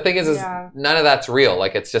 and the thing is none of that's real.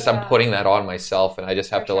 Like, it's just, I'm putting that on myself, and I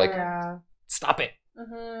just have to like, stop it.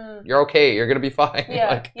 You're okay. You're going to be fine.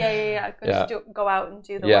 Go out and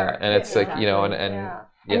do the work. And it's like, you know,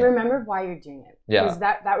 and remember why you're doing it. Yeah. Because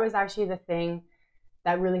that was actually the thing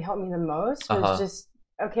that really helped me the most was just,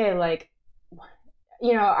 okay, like,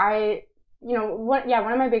 you know, one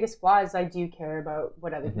of my biggest flaws, I do care about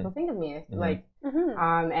what other people think of me. Like,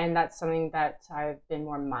 and that's something that I've been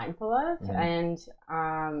more mindful of. And,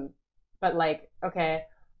 but like, okay,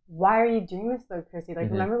 why are you doing this though, Chrissy?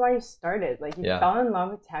 Like, remember why you started. Like, you fell in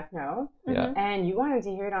love with techno and you wanted to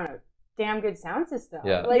hear it on a damn good sound system.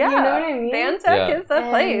 Like, you know what I mean? Fantech is the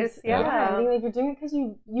place. I mean, like, you're doing it because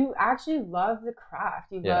you actually love the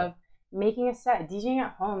craft. You love making a set, DJing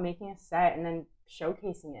at home, making a set, and then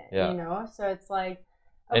showcasing it, you know? So it's like,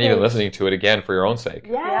 and even listening to it again for your own sake.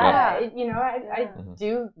 You know, I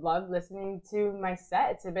do love listening to my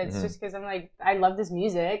sets, but it's just because I'm like, I love this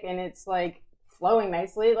music and it's like flowing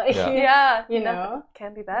nicely. Like, you know,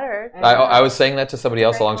 can be better. I was saying that to somebody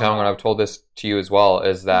else a long time ago, and I've told this to you as well,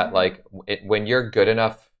 is that like, when you're good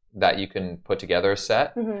enough that you can put together a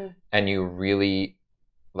set and you really,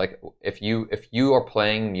 like, if you are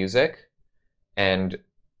playing music and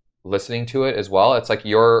listening to it as well, it's like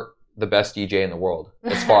you're the best DJ in the world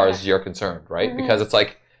as far as you're concerned, right? Because it's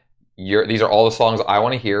like these are all the songs I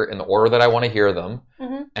want to hear in the order that I want to hear them,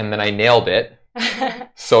 and then I nailed it.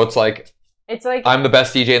 So it's like I'm the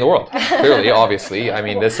best DJ in the world. Clearly, obviously. I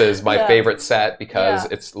mean, this is my favorite set because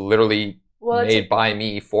it's literally made by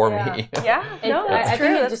me for me. That's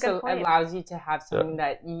true. It just allows you to have something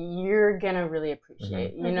that you're gonna really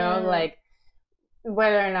appreciate. You know, like,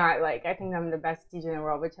 whether or not, like, I think I'm the best DJ in the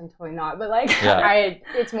world, which I'm totally not, but like,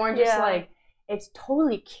 it's more just like, it's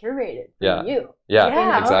totally curated for you.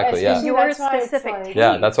 Exactly. Your specific taste.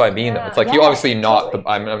 That's what I mean. It's like, you obviously I'm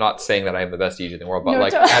not saying that I'm the best DJ in the world, but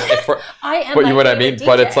like, I am. But you know what I mean? DJ.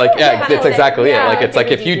 But it's like, it's exactly it. Like, it's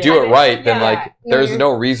like, if you do it right, then like, there's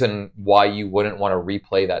no reason why you wouldn't want to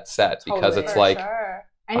replay that set, because it's like,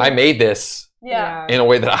 I made this in a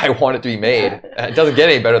way that I want it to be made. It doesn't get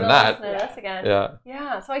any better than that.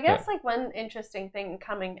 So I guess like one interesting thing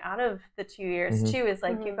coming out of the 2 years too is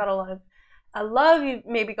like, you've got a lot of you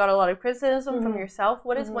maybe got a lot of criticism from yourself.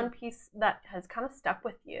 What is one piece that has kind of stuck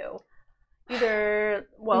with you? Either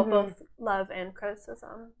both love and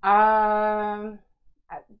criticism. The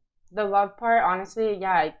love part, honestly,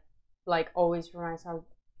 I like always for myself,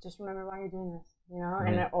 just remember why you're doing this, you know,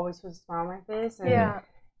 and it always puts a smile on my face. And,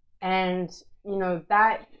 and you know,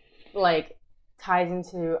 that like ties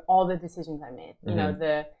into all the decisions I made. You know,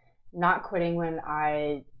 the not quitting when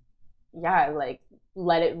I, like,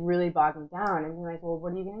 let it really bog me down and be like, well,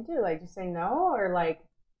 what are you gonna do? Like, just say no, or like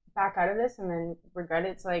back out of this and then regret it?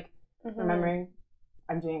 It's like remembering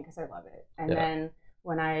I'm doing it because I love it. And then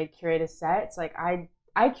when I curate a set, it's like I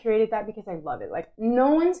I created that because I love it. Like,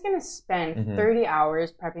 no one's gonna spend 30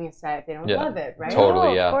 hours prepping a set if they don't love it, right?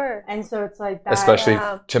 Totally, Of course. And so it's like that. Especially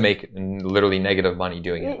to make literally negative money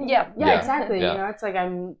doing it. Yeah, exactly. You know, it's like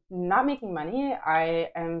I'm not making money. I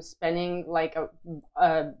am spending like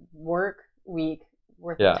a work week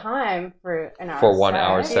worth of time for an hour for 1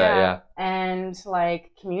 hour set, and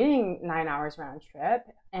like commuting 9 hours round trip,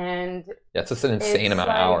 and it's just an insane amount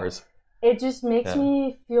of hours. It just makes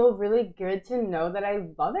me feel really good to know that I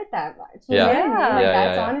love it that much. You Yeah. know what I mean? Like, Yeah,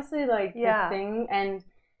 that's honestly like the thing. And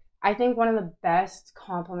I think one of the best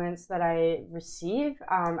compliments that I receive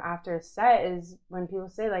after a set is when people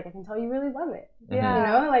say, like, I can tell you really love it. Yeah. You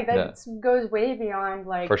know, like that goes way beyond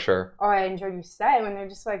like, for sure. Oh, I enjoyed your set. When they're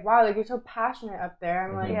just like, wow, like you're so passionate up there.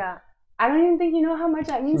 I'm like, yeah. I don't even think you know how much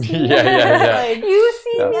that means to me. Like, you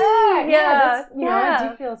see me. Yeah. You know, I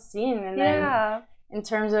do feel seen. And then in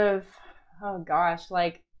terms of, oh gosh,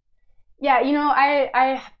 like, yeah, you know,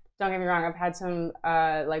 I don't get me wrong, I've had some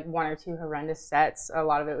like 1 or 2 horrendous sets. A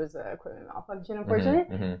lot of it was equipment malfunction,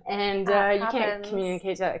 unfortunately. And you can't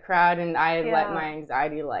communicate to that crowd, and I let my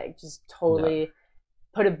anxiety like just totally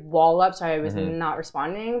put a wall up, so I was not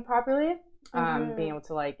responding properly. Being able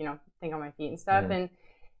to like, you know, think on my feet and stuff. And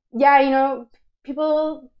yeah, you know,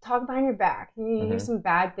 people talk behind your back. You hear some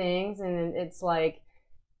bad things, and it's like,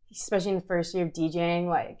 especially in the first year of DJing,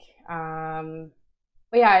 like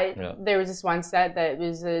but there was this one set that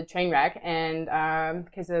was a train wreck, and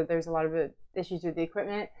because there's a lot of issues with the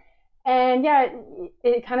equipment, and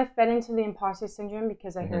it kind of fed into the imposter syndrome,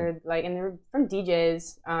 because I heard like, and they were from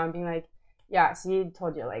DJs being like, yeah, see,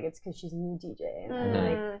 told you, like, it's because she's a new DJ, and I'm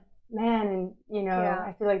like, man, and you know,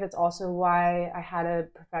 I feel like that's also why I had a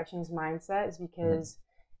perfectionist mindset, is because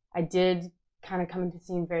I did kind of come into the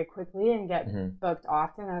scene very quickly and get booked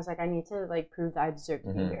often. I was like, I need to like prove that I deserve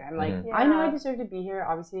to be here. I'm like, I know I deserve to be here.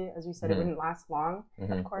 Obviously, as we said, it wouldn't last long,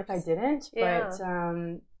 of course, if I didn't. But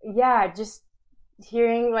just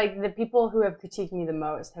hearing like the people who have critiqued me the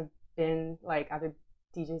most have been like other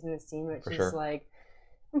DJs in the scene, which is like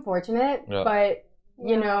unfortunate. But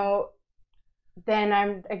you know, then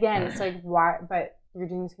it's like, why? But you're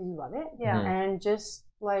doing this because you love it, and just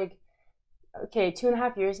like, okay,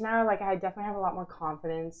 2.5 years now, like I definitely have a lot more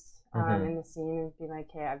confidence in the scene, and be like,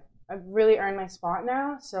 okay, I've really earned my spot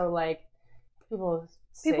now. So like, people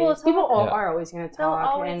are always going to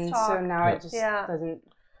talk, and so now it just doesn't.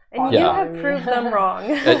 And you have proved them wrong.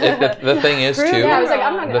 The thing is too. I was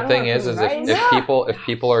like, the thing is if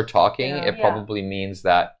people are talking, it probably means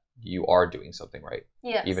that you are doing something right.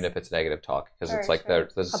 Yes. Even if it's negative talk, because it's like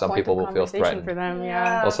there's some people will feel threatened. For them,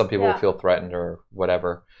 Well, some people will feel threatened or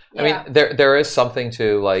whatever. I mean, there is something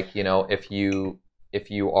to like, you know, if you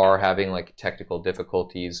are having like technical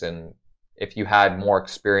difficulties, and if you had more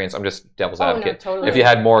experience, I'm just devil's advocate. No, totally. If you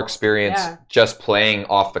had more experience just playing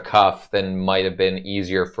off the cuff, then might have been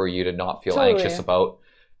easier for you to not feel anxious about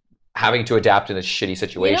having to adapt in a shitty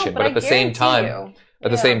situation. You know, but at the same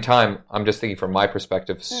time, I'm just thinking from my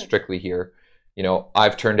perspective strictly here. You know,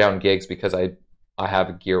 I've turned down gigs because I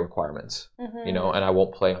have gear requirements, you know, and I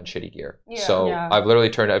won't play on shitty gear. So I've literally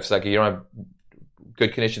turned out, if it's like, you don't have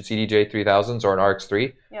good condition CDJ 3000s or an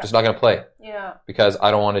RX3, just not going to play. Because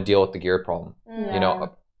I don't want to deal with the gear problem, you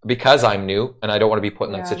know, because I'm new and I don't want to be put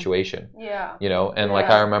in that situation, you know, and like,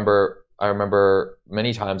 I remember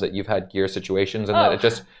many times that you've had gear situations, and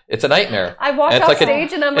that it's a nightmare. I've walked off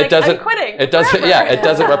stage and I'm like, I'm quitting. It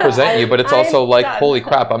doesn't represent you, but it's also like, holy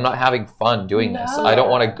crap, I'm not having fun doing this. I don't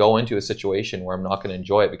want to go into a situation where I'm not going to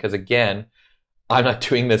enjoy it, because again, I'm not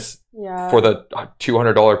doing this for the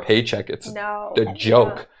 $200 paycheck. It's a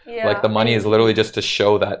joke. Like, the money is literally just to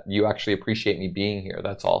show that you actually appreciate me being here.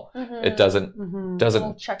 That's all. It does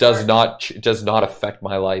not affect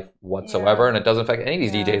my life whatsoever, and it doesn't affect any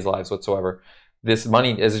of these DJs' lives whatsoever. This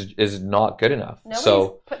money is not good enough.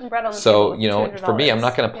 Nobody's putting bread on the table, you know, for me, I'm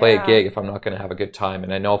not going to play a gig if I'm not going to have a good time,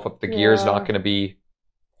 and I know if the gear is not going to be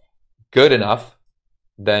good enough,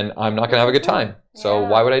 then I'm not going to have a good time. So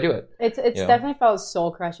why would I do it? It's definitely felt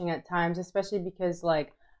soul crushing at times, especially because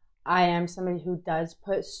like, I am somebody who does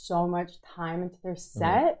put so much time into their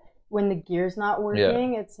set. When the gear's not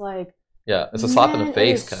working, it's like, it's a slap in the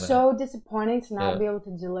face, kind of. It's so disappointing to not be able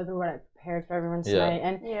to deliver what I prepared for everyone tonight.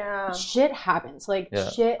 And shit happens. Like,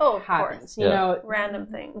 shit happens. You know, random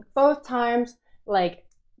things. Both times, like,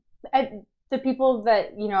 the people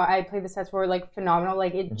that, you know, I played the sets for, like, phenomenal.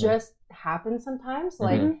 Like, it just happens sometimes.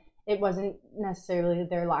 Like, it wasn't necessarily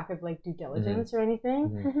their lack of, like, due diligence or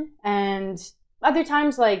anything. And other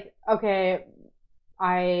times, like, okay,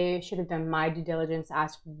 I should have done my due diligence,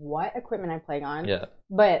 asked what equipment I'm playing on. Yeah.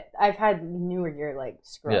 But I've had newer gear like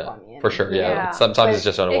screw up on me. For sure. Yeah. Sometimes it's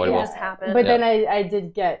just unavoidable. It can just happen. But then I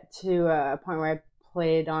did get to a point where I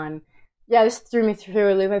played on. Yeah, this threw me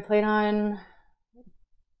through a loop. I played on.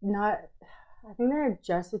 I think they're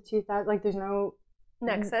just a 2000. Like, there's no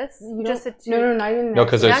Nexus. Just a no, not even. No,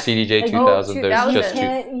 because there's CDJ 2000. There's just you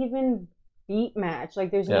can't even beat match.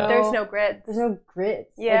 Like, there's no grids. There's no grids.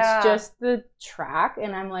 Yeah, it's just the track,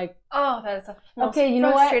 and I'm like, oh, that is the most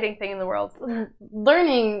frustrating thing in the world.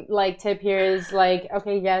 Learning like tip here is like,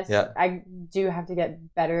 okay, yes, I do have to get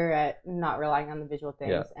better at not relying on the visual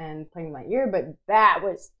things and playing my ear, but that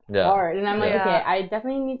was hard, and I'm like, okay, I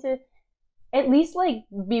definitely need to at least like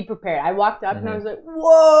be prepared. I walked up and I was like,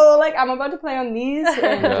 whoa, like I'm about to play on these,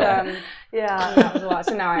 and and that was a lot.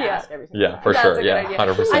 So now I ask every single time. For sure. Yeah,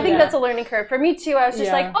 100%. I think that's a learning curve for me too. I was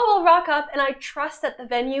just like, oh, I'll rock up, and I trust that the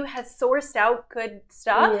venue has sourced out good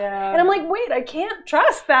stuff. Yeah. And I'm like, wait, I can't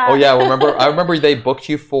trust that. Oh yeah, I remember they booked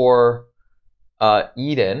you for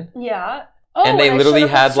Eden. Yeah. Oh, and they literally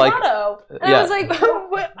had like, and I was like,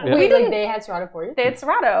 what? We didn't. They had Serato for you. They had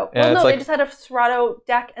Serato. Well, no, they just had a Serato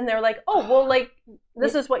deck, and they're like, oh, well, like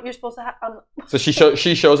this is what you're supposed to have. So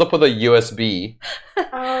she shows up with a USB,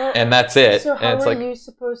 and that's it. So how and it's were you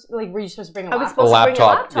supposed? Like, were you supposed to bring a laptop? I was supposed to bring a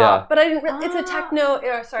laptop, but I didn't. It's a techno,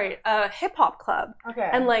 hip hop club,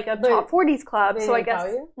 and like a top 40s club. So I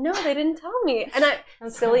guess no, they didn't tell me,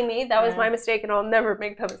 and silly me. That was my mistake, and I'll never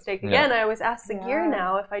make that mistake again. I always ask the gear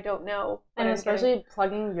now if I don't know. And especially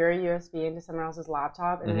plugging your USB into someone else's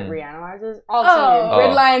laptop and it reanalyzes. All of a sudden, your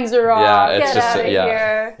grid lines are off. Yeah, it's Get just out of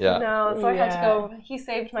here. Yeah. No, so I had to go. He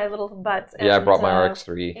saved my little butts. I brought my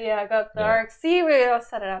RX3. Yeah, I got the RX-C. We all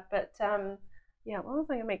set it up, but what was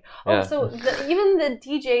I gonna make? Oh, so even the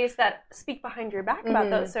DJs that speak behind your back about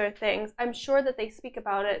those sort of things, I'm sure that they speak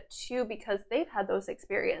about it too because they've had those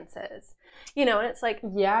experiences. You know, and it's like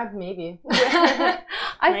maybe.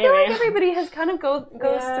 I feel like everybody has kind of goes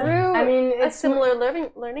through a similar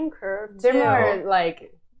learning curve. They're more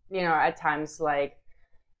like, you know, at times like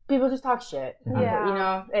people just talk shit. Yeah. You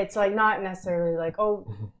know, it's like not necessarily like, oh,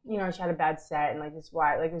 you know, she had a bad set and like this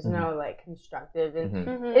why. Like there's no like constructive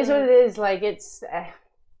and it's what it is. Like it's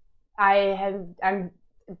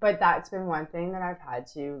but that's been one thing that I've had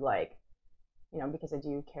to like, you know, because I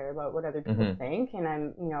do care about what other people think and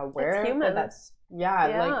I'm, you know, aware of that. That's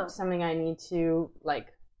like something I need to like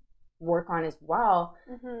work on as well.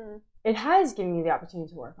 It has given me the opportunity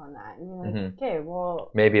to work on that and be like, okay, well,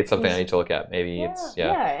 maybe it's something I need to look at. Maybe it's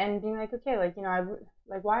and being like, okay, like, you know,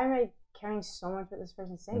 like why am I caring so much what this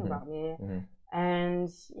person's saying about me? And,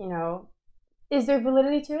 you know, is there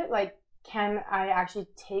validity to it? Like, can I actually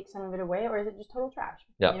take some of it away, or is it just total trash?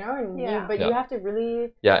 Yeah. You know, and you have to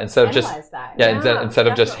really instead of just that. Instead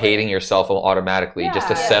of just hating yourself automatically,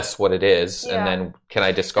 just assess what it is, and then can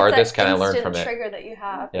I discard this? Can I learn from it? Trigger that you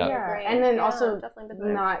have. And then also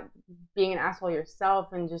not being an asshole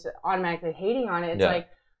yourself and just automatically hating on it. It's like,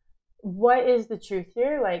 what is the truth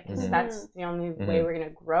here? Like, because that's the only way we're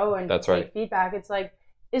gonna grow and take feedback. It's like,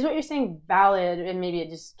 is what you're saying valid? And maybe it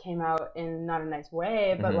just came out in not a nice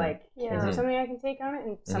way, but like, is there something I can take on it?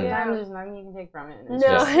 And sometimes there's nothing you can take from it. It's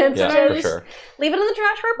just, for sure. Leave it in the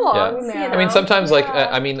trash where it belongs. You know? I mean, sometimes like,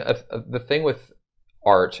 I mean, the thing with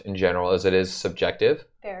art in general is it is subjective,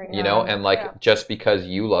 you know, and like just because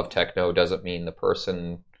you love techno doesn't mean the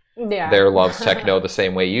person there loves techno the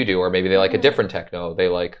same way you do, or maybe they like a different techno. They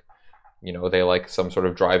like, you know, they like some sort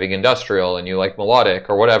of driving industrial and you like melodic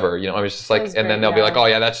or whatever, you know. I was just like, and then they'll be like, oh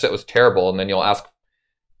yeah, that shit was terrible. And then you'll ask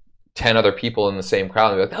 10 other people in the same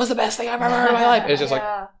crowd and be like, that was the best thing I've ever heard in my life. And it's just like,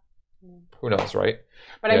 who knows, right?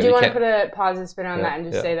 But I do want to put a positive spin on that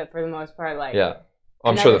and just say that for the most part, like,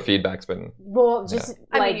 I'm sure the feedback's been just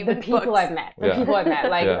like the people I've met,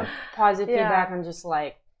 like positive feedback. I'm just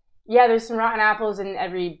like, there's some rotten apples in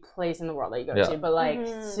every place in the world that you go to, but like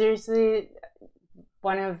seriously,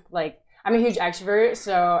 one of like, I'm a huge extrovert,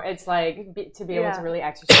 so it's like to be able to really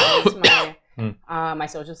exercise my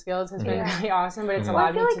social skills has been really awesome. But it's a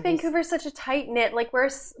lot. I feel like Vancouver's such a tight knit. Like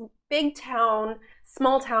we're big town,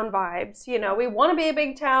 small town vibes. You know, we want to be a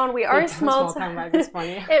big town. We are a small town vibe. It's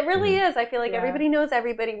funny. It really is. I feel like everybody knows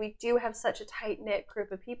everybody. We do have such a tight knit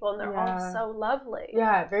group of people, and they're all so lovely.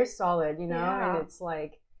 Yeah, very solid. You know, and it's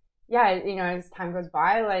like, you know, as time goes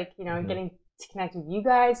by, like, you know, getting to connect with you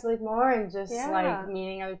guys like more and just like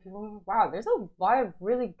meeting other people. Wow, there's a lot of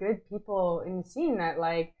really good people in the scene that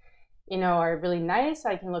like, you know, are really nice.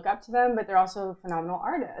 I can look up to them, but they're also phenomenal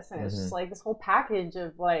artists, and it's just like this whole package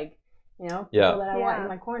of like, you know, people that I want in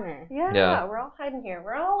my corner. We're all hiding here.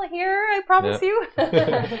 We're all here. I promise you.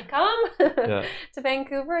 Come to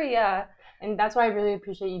Vancouver. and that's why I really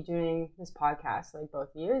appreciate you doing this podcast, like both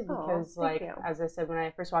of you, is because as I said, when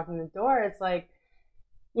I first walked in the door, it's like,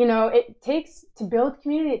 you know, it takes, to build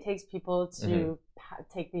community, it takes people to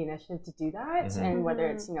take the initiative to do that. And whether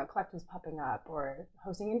it's, you know, collectives popping up or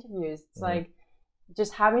hosting interviews, it's like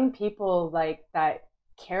just having people like that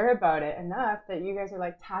care about it enough that you guys are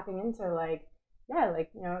like tapping into like, like,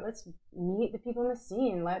 you know, let's meet the people in the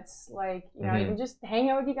scene. Let's like, you know, even just hang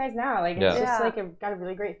out with you guys now. Like, it's just like, I've got a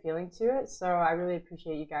really great feeling to it. So I really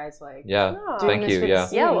appreciate you guys like thank you.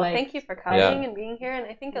 Well, like, thank you for coming and being here. And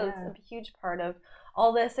I think a huge part of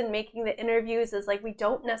all this and making the interviews is like, we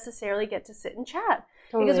don't necessarily get to sit and chat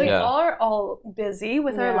because we are all busy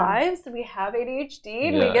with our lives. We have ADHD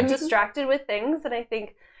and we get distracted with things. And I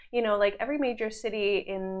think, you know, like every major city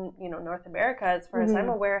in, you know, North America, as far as I'm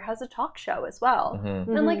aware, has a talk show as well.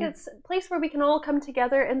 And like, it's a place where we can all come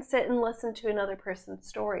together and sit and listen to another person's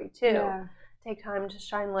story too. Take time to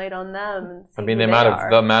shine light on them. And see the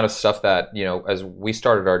amount of stuff that, you know, as we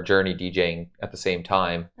started our journey DJing at the same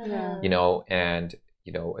time, you know, and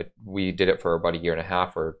you know, we did it for about a year and a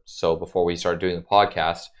half or so before we started doing the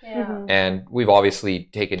podcast. And we've obviously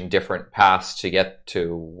taken different paths to get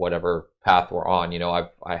to whatever path we're on. You know,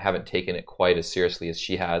 I haven't taken it quite as seriously as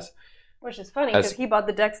she has. Which is funny because he bought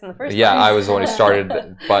the decks in the first place. Yeah, I was the one who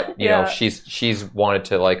started, but you know, she's wanted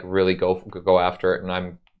to like really go after it, and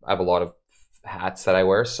I have a lot of hats that I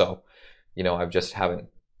wear, so you know, I just haven't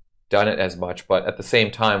done it as much. But at the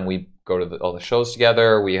same time, we go to all the shows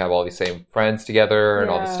together, we have all these same friends together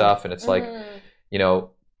and all this stuff, and it's like, you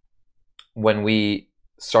know, when we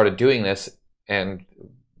started doing this and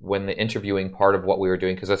when the interviewing part of what we were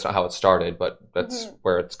doing, because that's not how it started, but that's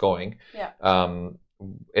where it's going,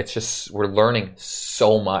 it's just, we're learning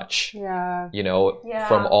so much, you know,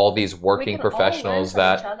 from all these working professionals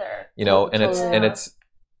that, you know, and it's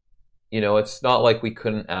you know, it's not like we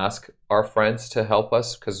couldn't ask our friends to help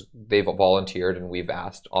us because they've volunteered and we've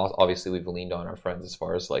asked. Obviously, we've leaned on our friends as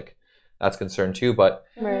far as like that's concerned too. But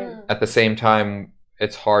at the same time,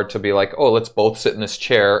 it's hard to be like, oh, let's both sit in this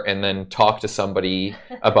chair and then talk to somebody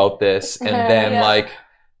about this, and then like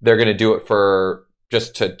they're gonna do it for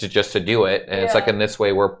just to do it. And it's like in this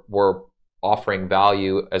way, we're offering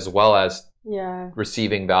value as well as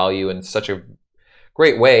receiving value in such a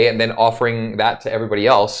great way, and then offering that to everybody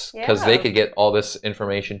else because they could get all this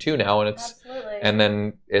information too now, and it's and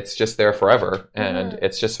then it's just there forever, and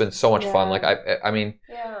it's just been so much fun. Like I mean,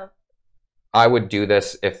 I would do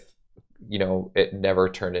this if, you know, it never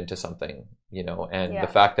turned into something, you know, and the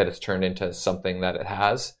fact that it's turned into something that it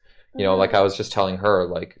has, you know, like I was just telling her,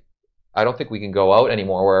 like I don't think we can go out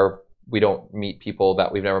anymore where we don't meet people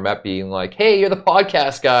that we've never met being like, hey, you're the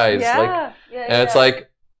podcast guys, and it's like,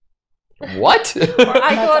 what? Or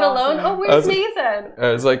I go out alone. Oh, where's Nathan?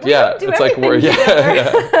 I was like, it's like we're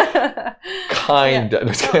kind of.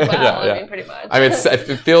 I mean, pretty much. I mean,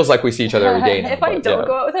 it feels like we see each other every day now. If I don't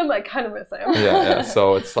go out with him, I kind of miss him.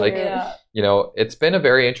 So it's like, you know, it's been a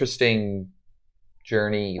very interesting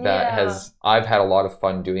journey that I've had a lot of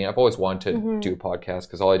fun doing. I've always wanted to do a podcast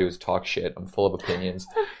because all I do is talk shit. I'm full of opinions.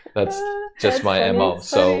 That's just my MO.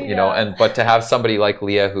 So, you know, but to have somebody like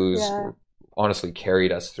Leah who's honestly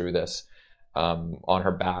carried us through this on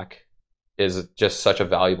her back is just such a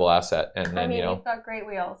valuable asset. And then, you know, you've got great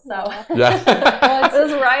wheels, so let's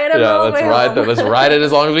ride it. Let's ride it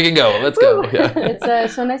as long as we can go. Let's go.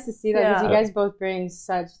 It's so nice to see that because you guys both bring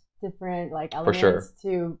such different like elements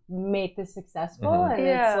to make this successful, and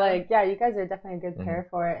it's like you guys are definitely a good pair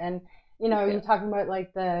for it. And you know, you're talking about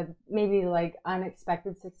like the maybe like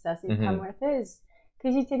unexpected success you come with is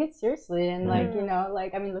because you take it seriously, and like, you know,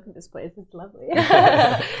 like, I mean, look at this place, it's lovely.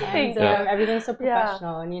 And everything's so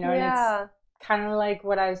professional, and you know, and it's kind of like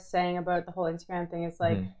what I was saying about the whole Instagram thing. It's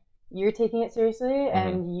like you're taking it seriously,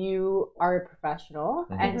 and you are a professional,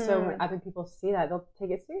 and so when other people see that, they'll take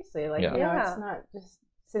it seriously. Like, you know, it's not just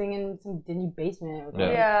sitting in some dingy basement. With, like,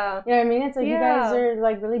 you know what I mean? It's like you guys are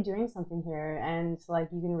like really doing something here, and like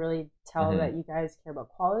you can really tell that you guys care about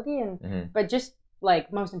quality, and but just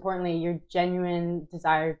like most importantly, your genuine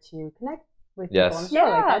desire to connect with people on the show.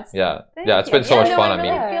 Like it's been so much fun. I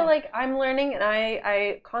really feel like I'm learning, and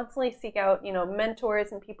I constantly seek out, you know,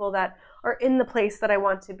 mentors and people that are in the place that I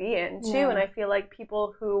want to be in too. And I feel like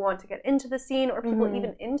people who want to get into the scene, or people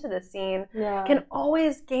even into the scene, can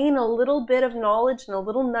always gain a little bit of knowledge and a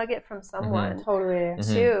little nugget from someone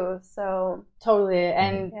too. So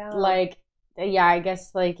and like, I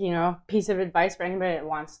guess, like, you know, piece of advice for anybody that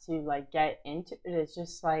wants to like get into it is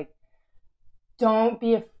just like, don't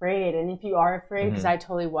be afraid. And if you are afraid, because I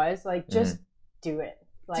totally was, like, just do it.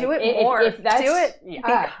 Like, do it more. If that's, do it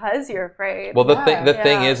because you're afraid. Well, the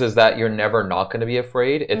thing is that you're never not going to be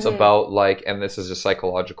afraid. It's about like, and this is a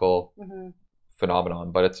psychological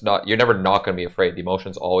phenomenon, but it's not. You're never not going to be afraid. The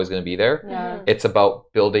emotion's always going to be there. Yeah. It's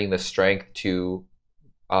about building the strength to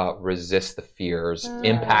resist the fear's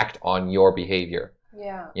impact on your behavior.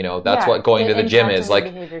 Yeah. You know, that's what going to the gym is like.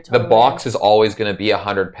 The box is always going to be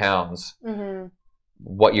 100 pounds.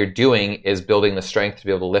 What you're doing is building the strength to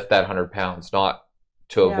be able to lift that 100 pounds, not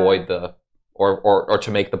to avoid the or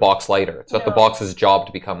to make the box lighter. It's not the box's job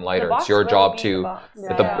to become lighter. It's your job to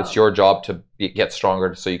it's your job to get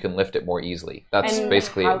stronger so you can lift it more easily. That's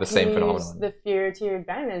basically the same phenomenon. Use the fear to your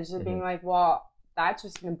advantage of being like, well, that's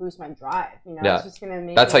just going to boost my drive. You know, it's just going to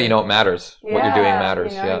make. That's how you know it matters. What you're doing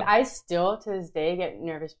matters. You know? And I still to this day get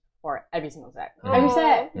nervous before every single set. Every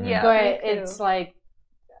set. Yeah, but it's like,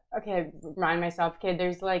 okay, remind myself, okay,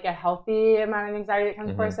 there's like a healthy amount of anxiety that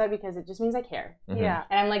comes before a set because it just means I care. Yeah.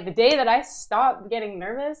 And I'm like, the day that I stop getting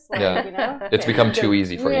nervous, like, you know, it's become too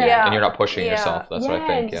easy for you, and you're not pushing yourself. That's what I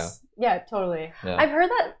think. Yeah, totally. Yeah. I've heard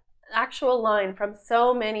that actual line from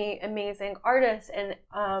so many amazing artists and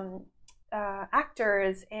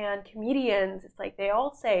actors and comedians. It's like they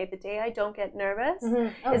all say the day I don't get nervous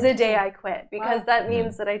is the day I quit, because that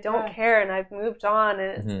means that I don't care and I've moved on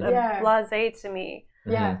and it's blasé to me.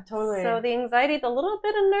 Yeah, totally. So the anxiety, the little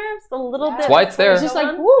bit of nerves, the little bit. That's why it's there. It's just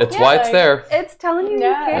like, whoop, it's why it's there. It's telling you you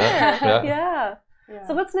care. Yeah.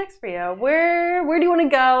 So what's next for you? Where do you want to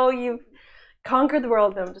go? You've conquered the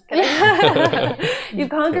world. No, I'm just kidding. You've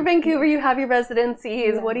conquered Vancouver. You have your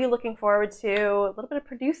residencies. What are you looking forward to? A little bit of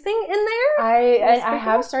producing in there? I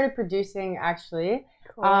have started producing actually.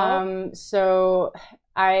 Cool. So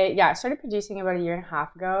I started producing about 1.5 years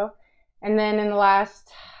ago. And then in the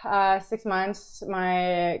last 6 months,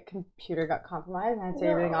 my computer got compromised and I had to take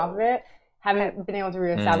everything off of it. Haven't been able to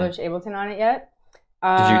reestablish Ableton on it yet.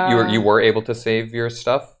 Did you were able to save your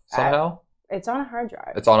stuff somehow? It's on a hard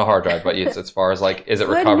drive. It's on a hard drive, but it's as far as like, is it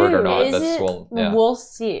recovered or not? We'll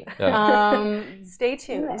see. Yeah. Stay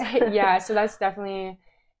tuned. So that's definitely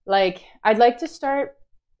like, I'd like to start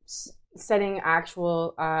setting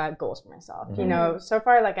actual goals for myself. You know, so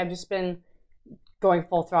far, like I've just been going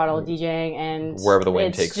full throttle DJing and wherever the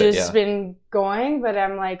wind takes it. It's just been going, but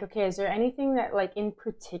I'm like, okay, is there anything that like in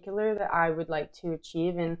particular that I would like to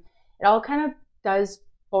achieve? And it all kind of does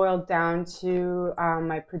boil down to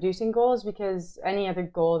my producing goals, because any other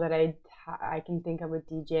goal that I can think of with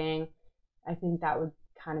DJing, I think that would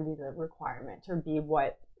kind of be the requirement or be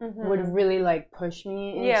what would really like push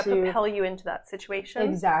me into propel you into that situation.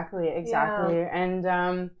 Exactly. And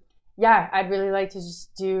I'd really like to just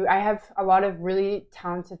I have a lot of really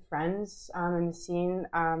talented friends in the scene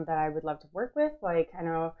that I would love to work with. Like, I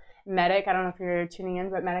know Medic, I don't know if you're tuning in,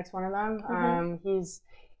 but Medic's one of them.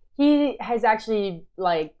 He has actually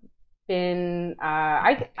like been,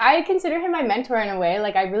 I consider him my mentor in a way.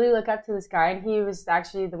 Like, I really look up to this guy, and he was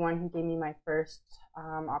actually the one who gave me my first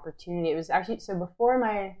opportunity. It was actually, so before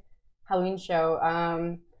my Halloween show,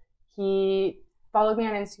 he followed me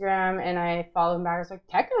on Instagram and I followed him back. I was like,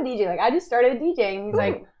 Techno DJ, like I just started DJing. And he's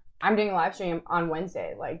like, I'm doing a live stream on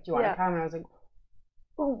Wednesday. Like, do you want to come? And I was like,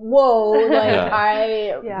 whoa,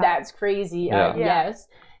 like that's crazy. Yes.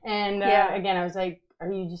 And again, I was like,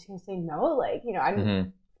 are you just gonna say no? Like, you know, I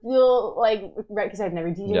feel like, right, because I've never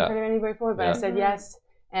DJed in front of anybody before, but I said yes.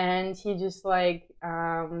 And he just like,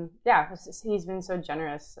 he's been so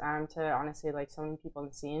generous to honestly like so many people in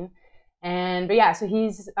the scene. And so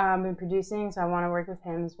he's been producing, so I want to work with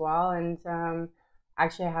him as well. And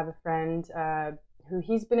actually, I have a friend who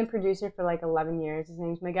he's been a producer for like 11 years. His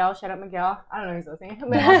name's Miguel. Shout out Miguel. I don't know if he's listening,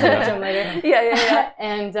 but I'll talk to him later.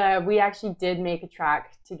 And we actually did make a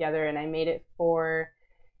track together, and I made it for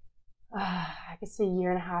I could say 1.5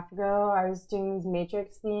 years ago. I was doing these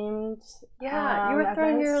Matrix themed. You were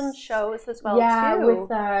throwing your own shows as well too.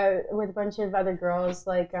 With a bunch of other girls.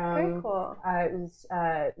 Like very cool. It was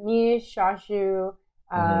me, Shashu,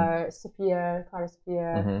 Sophia, Clara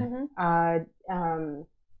Sophia,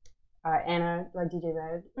 Anna, like DJ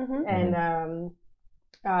Red, and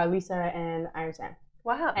Lisa and Iron Sam.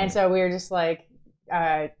 Wow. And so we were just like,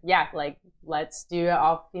 let's do an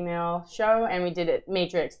all-female show, and we did it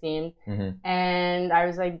Matrix themed. And I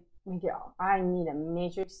was like, Miguel, I need a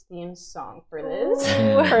Matrix themed song for this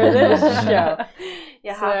show.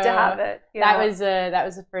 You have to have it. That was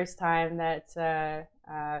the first time that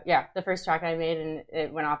the first track I made, and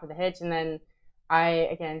it went off with a hitch. And then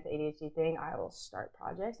again, the ADHD thing, I will start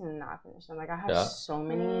projects and not finish them. Like, I have so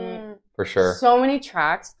many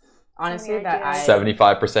tracks. Honestly, that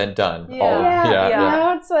 75% done. You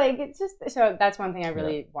know, it's like, it's just, so that's one thing I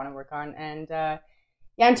really want to work on. And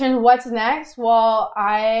yeah, in terms of what's next, well,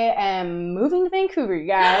 I am moving to Vancouver, you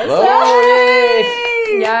guys.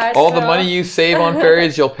 Yeah, all the money you save on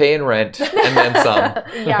ferries, you'll pay in rent and then some.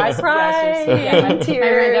 Yeah, right. Yeah, my rent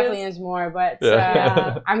definitely is more, but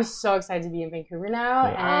I'm so excited to be in Vancouver now.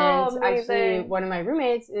 And actually, one of my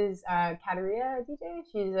roommates is Katarina DJ.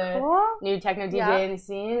 She's a new techno DJ in the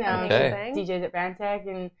scene. DJs at Bantech,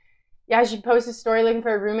 and yeah, she posted a story looking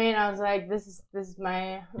for a roommate, and I was like, "This is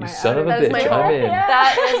my son of a bitch."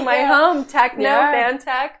 That is my home. Techno,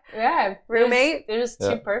 Bantech. Yeah, roommate. They're just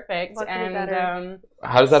too perfect. And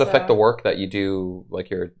how does that affect the work that you do, like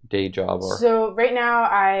your day job? Or so right now,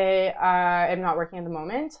 I am not working at the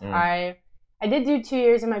moment. I did do 2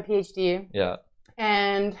 years of my PhD. Yeah,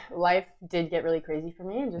 and life did get really crazy for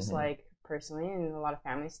me, just like personally, and a lot of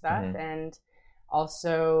family stuff, and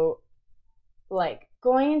also like.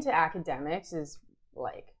 Going into academics is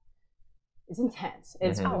like, it's intense.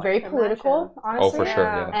 It's very political, honestly. Oh, for sure,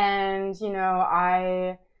 yeah. And, you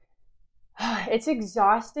know, it's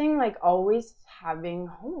exhausting, like, always having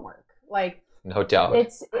homework. Like, no doubt.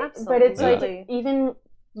 But it's like, even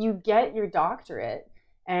you get your doctorate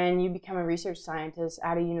and you become a research scientist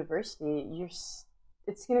at a university,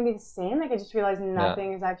 it's going to be the same. Like, I just realized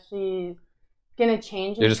nothing is actually gonna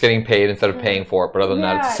change. You're just getting paid instead of paying for it, but other than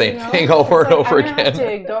that, it's the same thing over and over again. I'm gonna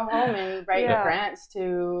have to go home and write grants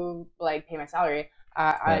to like pay my salary.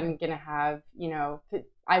 I'm gonna have, you know,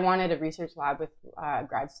 I wanted a research lab with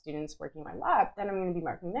grad students working in my lab. Then I'm gonna be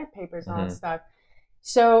marking their papers and all that stuff.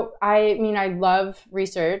 So I mean, I love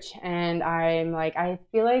research, and I'm like, I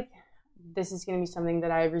feel like this is gonna be something that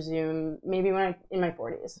I resume maybe when I'm in my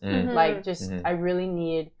 40s. Like, just I really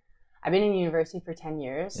need. I've been in university for 10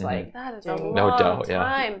 years. Like, that is a long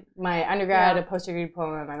time. My undergrad, a post-degree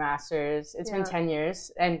diploma, my master's. It's been 10 years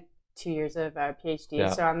and 2 years of PhD. Yeah.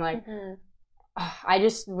 So I'm like, I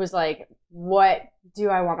just was like, what do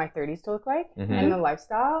I want my 30s to look like and the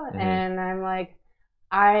lifestyle? And I'm like,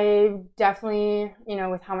 I definitely, you know,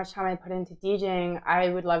 with how much time I put into DJing, I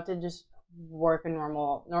would love to just work a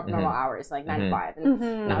normal hours, like 9 to 5,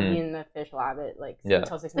 and not be in the fish lab at like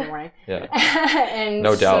until 6 in the morning. And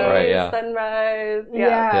no doubt, right? Yeah. Sunrise.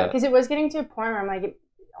 Because it was getting to a point where I'm like,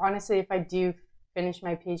 honestly, if I do finish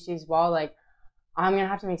my PhD as well, like I'm gonna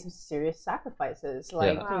have to make some serious sacrifices.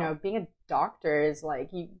 Like you know, being a doctor is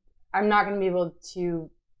like I'm not gonna be able to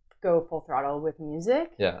go full throttle with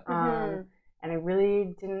music. And I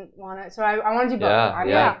really didn't want to. So I want to do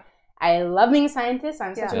both. I love being a scientist.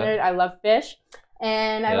 I'm such a nerd. I love fish,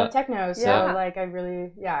 and I love techno. So like, I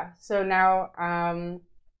really, So now,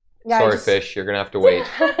 sorry, fish. You're gonna have to wait.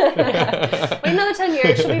 Wait another 10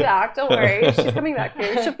 years. She'll be back. Don't worry. She's coming back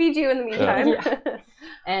here. She'll feed you in the meantime.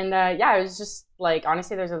 And it was just like,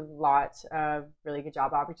 honestly, there's a lot of really good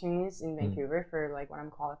job opportunities in Vancouver for like what I'm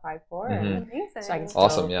qualified for. And so I can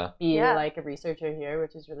still be like a researcher here,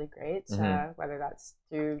 which is really great. Whether that's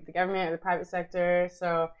through the government or the private sector.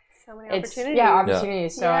 So many opportunities.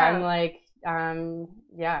 Opportunities. So I'm like,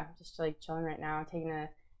 just like chilling right now, taking a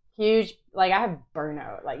huge, like I have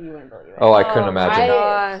burnout, like you wouldn't believe it. Oh, I couldn't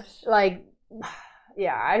imagine.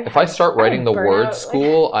 If I start writing the word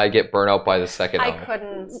school, I get burnt out by the second hour. I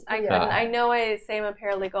couldn't. I know I say I'm a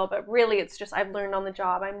paralegal, but really it's just I've learned on the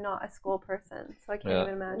job. I'm not a school person, so I can't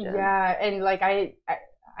even imagine. Yeah, and like I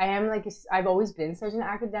am like, I've always been such an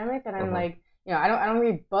academic, and I'm like, you know, I don't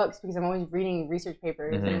read books because I'm always reading research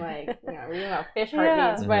papers and like, you know, reading about fish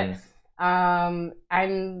heartbeats. But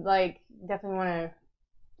I'm like, definitely want to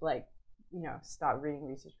like, you know, stop reading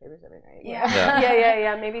research papers every night.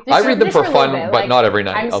 Maybe I read them for fun, but not every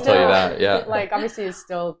night. I'll tell you that. Yeah. Like, obviously, it's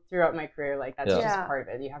still throughout my career. Like, that's just part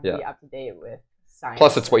of it. You have to be up to date with science.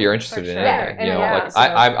 Plus, it's what you're interested in. Anyway. You know, like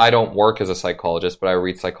I don't work as a psychologist, but I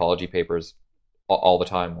read psychology papers all the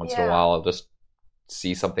time. Once in a while, I'll just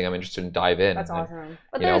see something I'm interested in, dive in. That's awesome.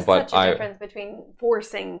 But there's such a difference between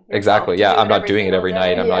forcing exactly. I'm not doing it every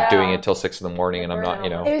night. I'm not doing it till 6 in the morning, and I'm not, you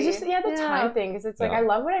know. It was just the time thing, because it's like I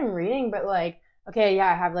love what I'm reading, but like, okay,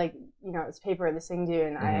 I have like, you know, this paper, this thing due,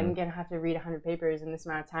 and I'm gonna have to read 100 papers in this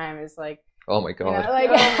amount of time. Is like, oh my god, you know, like,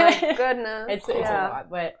 oh my goodness, it's a lot.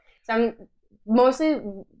 But so I'm mostly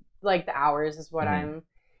like the hours is what I'm,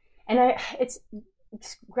 and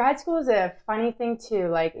grad school is a funny thing too.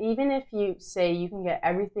 Like, even if you say you can get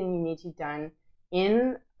everything you need to done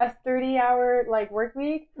in a 30-hour like work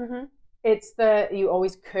week, it's you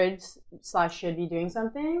always could/should be doing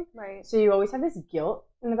something. Right. So you always have this guilt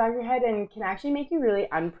in the back of your head, and can actually make you really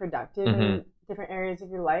unproductive in different areas of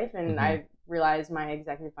your life. And I realized my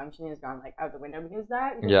executive functioning has gone like out the window because of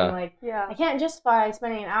that. Because I'm like, I can't justify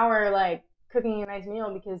spending an hour like cooking a nice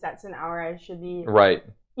meal because that's an hour I should be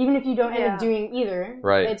even if you don't end up doing either,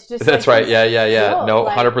 right? It's just that's like, right. Yeah. Cool. No,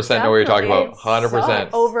 like, 100% know what you're talking about.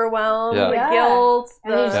 100%. Overwhelmed, the guilt,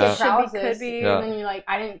 and then you just get could paralysis, be. and then you're like,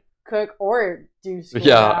 I didn't cook or do school.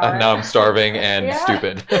 And now I'm starving and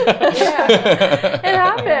stupid. It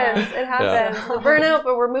happens. It happens. The burnout,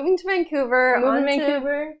 but we're moving to Vancouver.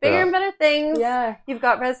 Bigger and better things. Yeah. You've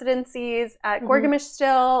got residencies at Gorgamish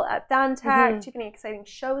still, at Dantec. Do you have any exciting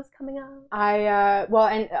shows coming up? Well,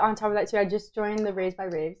 and on top of that too, I just joined the Raised by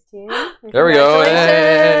Raves team. There we go.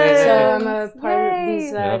 Hey. So I'm a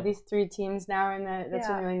part of these 3 teams now, and that's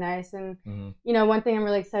been really nice. And you know, one thing I'm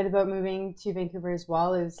really excited about moving to Vancouver as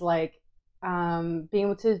well is like being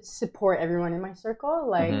able to support everyone in my circle,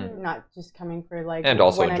 like not just coming for like, and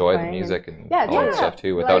also enjoy the music and all that stuff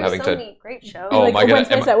too, without having so to. many great shows. Oh like, my god!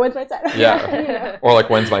 When's my set? Yeah. Or like,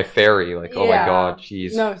 when's my ferry? Like, oh my god,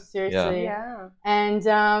 jeez. No, seriously. Yeah. And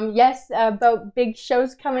yes, about big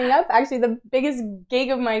shows coming up. Actually, the biggest gig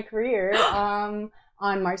of my career.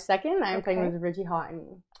 On March 2nd, I'm playing with Richie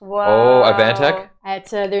Houghton. Whoa. Oh, at Vantec? At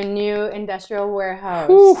their new industrial warehouse.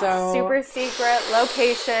 So super secret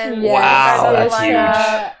location. Wow, that's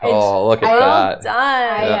huge. Oh, look at that.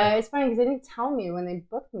 Done. It's funny because they didn't tell me when they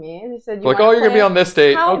booked me. They said, like, oh, you're going to be on this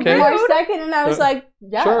date. Okay. March 2nd, and I was like,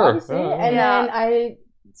 yeah, sure. obviously. And then I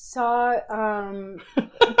saw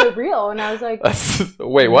the reel, and I was like,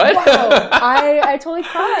 wait, what? Wow. I totally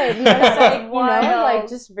cried. And I was like, you know, like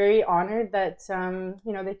just very honored that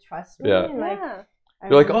you know, they trust me. And like,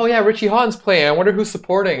 you're like, oh yeah, Richie Houghton's playing. I wonder who's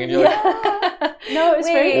supporting. And you're like, no, it's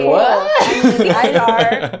very cool. What? Who's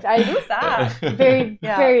that? Very,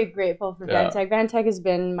 very grateful for Vantec. Vantec has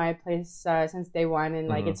been my place since day one, and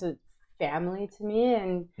like it's a family to me,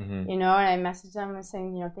 and you know, and I messaged them and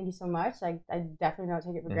saying, you know, thank you so much. Like, I definitely don't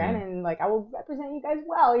take it for granted, and like I will represent you guys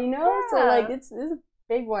well, you know. So like this is a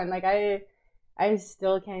big one. Like I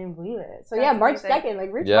still can't even believe it. So That's March amazing. 2nd,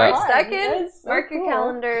 like March 2nd. Mark your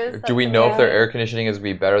calendars. Do we know if their air conditioning is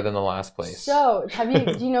be better than the last place? So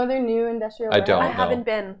do you know their new industrial? I don't. I haven't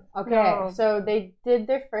been. Okay, so they did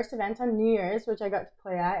their first event on New Year's, which I got to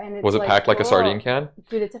play at, and was it packed like a sardine can?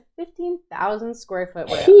 Dude, it's a 15,000 square foot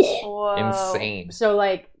warehouse. Insane. So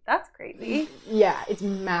like that's crazy. Yeah, it's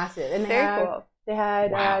massive, and they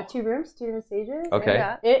had 2 rooms, 2 different stages.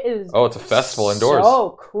 Okay, it is. Oh, it's a festival indoors.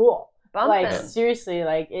 So cool. Bumpin'. Like seriously,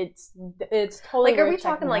 like it's totally like, are we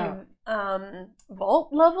talking like vault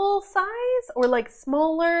level size or like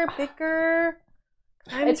smaller, bigger?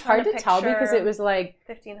 It's hard to tell because it was like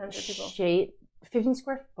 1,500 people. 15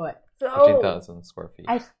 square foot. 15,000 square feet.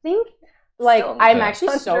 I think like I'm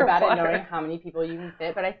actually so bad underwater. at knowing how many people you can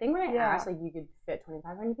fit, but I think when I asked, like, you could fit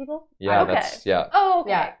 2,500 people. Yeah, okay. that's Oh,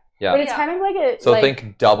 okay. Yeah. But it's kind of like a so like,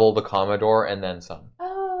 think double the Commodore and then some.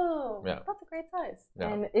 Oh, yeah. That's a great size.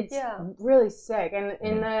 Yeah. And it's really sick. And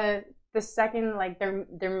in the second, like their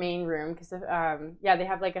main room, because they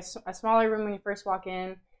have like a smaller room when you first walk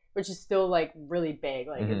in, which is still like really big.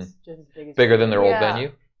 Like it's just as big as bigger than their old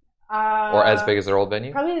venue. Or as big as their old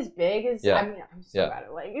venue? Probably as big as, I mean, I'm so bad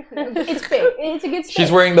at like, it's big. It's a good space.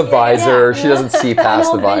 She's wearing the visor. She doesn't see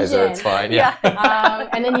past the visor. It's fine. Yeah.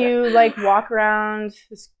 And then you like walk around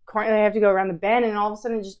this corner. They have to go around the bend, and all of a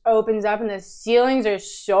sudden it just opens up, and the ceilings are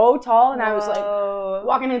so tall. And I was like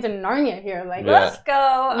walking into Narnia here. Like, let's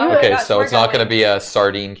go. Okay, so it's not going to be a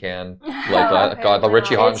sardine can like that. God, the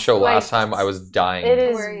Richie Houghton show last time, I was dying. It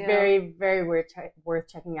is very, very worth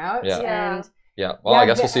checking out. And well, I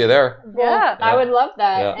guess we'll see you there. Well, I would love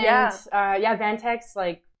that. Yeah. And Vantec's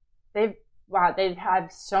like they've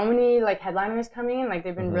had so many like headliners coming in. Like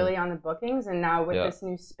they've been really on the bookings, and now with this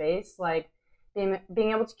new space, like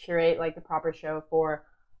being able to curate like the proper show for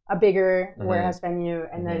a bigger warehouse venue,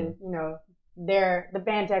 and then you know the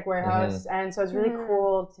Vantec warehouse, and so it's really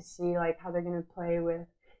cool to see like how they're gonna play with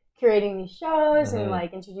curating these shows and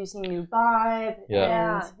like introducing new vibe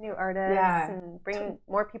and new artists and bringing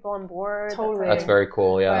more people on board. Totally. That's very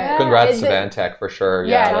cool. Yeah. Congrats to Vantec for sure.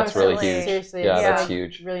 Yeah, that's really huge. Seriously. Yeah, that's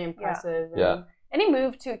huge. Really impressive. Yeah. Any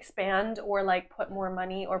move to expand or like put more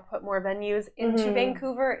money or put more venues into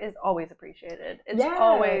Vancouver is always appreciated. It's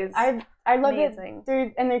always I love amazing.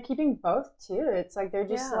 it. They're keeping both too. It's like they're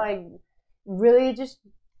just like really just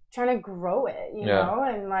trying to grow it, you know,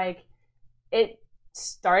 and like it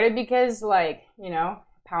started because like, you know,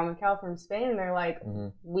 Pau Mikel from Spain, they're like,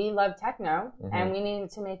 we love techno and we need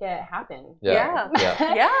to make it happen. Yeah.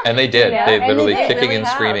 And they did. They literally they kicking really and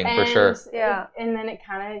screaming for sure. And then it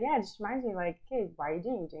kind of, just reminds me like, okay, why are you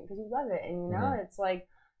doing it? Because you love it. And you know, it's like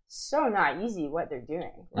so not easy what they're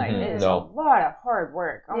doing. Like Mhm. it is No. a lot of hard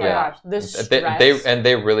work. Oh my Yeah. gosh, the stress.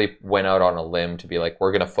 They really went out on a limb to be like,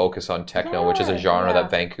 we're gonna focus on techno, which is a genre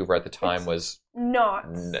that Vancouver at the time was not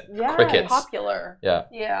crickets. popular. Yeah.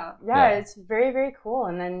 Yeah, it's very, very cool.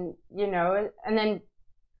 And then, and then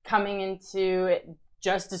coming into it,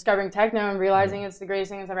 just discovering techno and realizing it's the greatest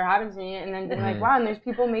thing that's ever happened to me, and then being like, wow, and there's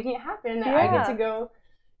people making it happen that I get to go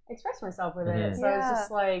express myself with it. So it's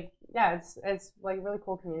just like, it's like a really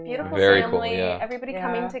cool community. Beautiful Very family, cool, yeah. everybody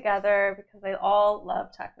coming together because they all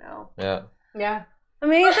love techno. Yeah.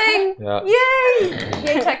 Amazing! Yeah. Yay!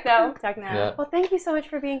 Yay, techno. Yeah. Well, thank you so much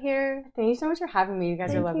for being here. Thank you so much for having me. You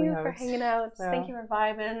guys are lovely hosts. Thank you for hanging out. So. Thank you for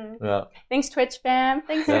vibing. Yeah. Thanks, Twitch fam.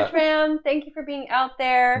 Thanks, Twitch fam. Thank you for being out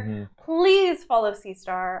there. Please follow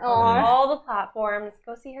C-Star on all the platforms.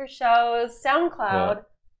 Go see her shows. SoundCloud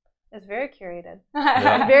is very curated.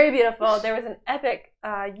 Very beautiful. There was an epic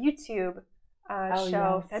YouTube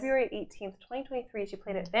show, February 18th, 2023. She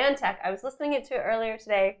played at Vantech. I was listening to it earlier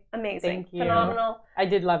today. Amazing. Thank you. Phenomenal. I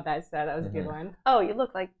did love that set. That was a good one. Oh, you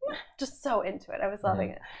look like just so into it. I was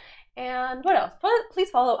loving it. And what else? Please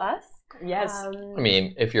follow us. Yes. I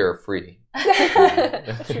mean, if you're free.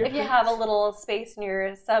 If you have a little space in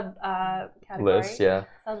your sub category. List,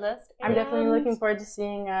 Sub list. I'm definitely looking forward to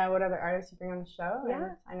seeing what other artists you bring on the show. Yeah.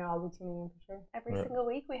 And I know I'll be tuning in for sure. Every single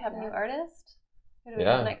week we have new artists. Who do we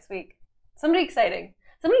have next week? Somebody exciting.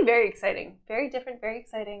 Somebody very exciting. Very different, very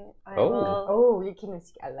exciting. You're keeping a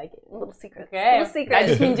secret. I like it. Little secrets. Okay. Little secrets. That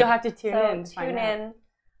just means you'll have to tune in. Tune in.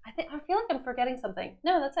 I feel like I'm forgetting something.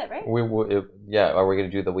 No, that's it, right? Are we gonna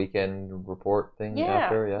do the weekend report thing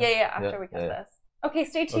after? After we get this. Okay,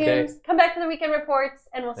 stay tuned. Come back for the weekend reports,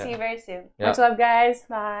 and we'll see you very soon. Much love, guys.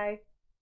 Bye.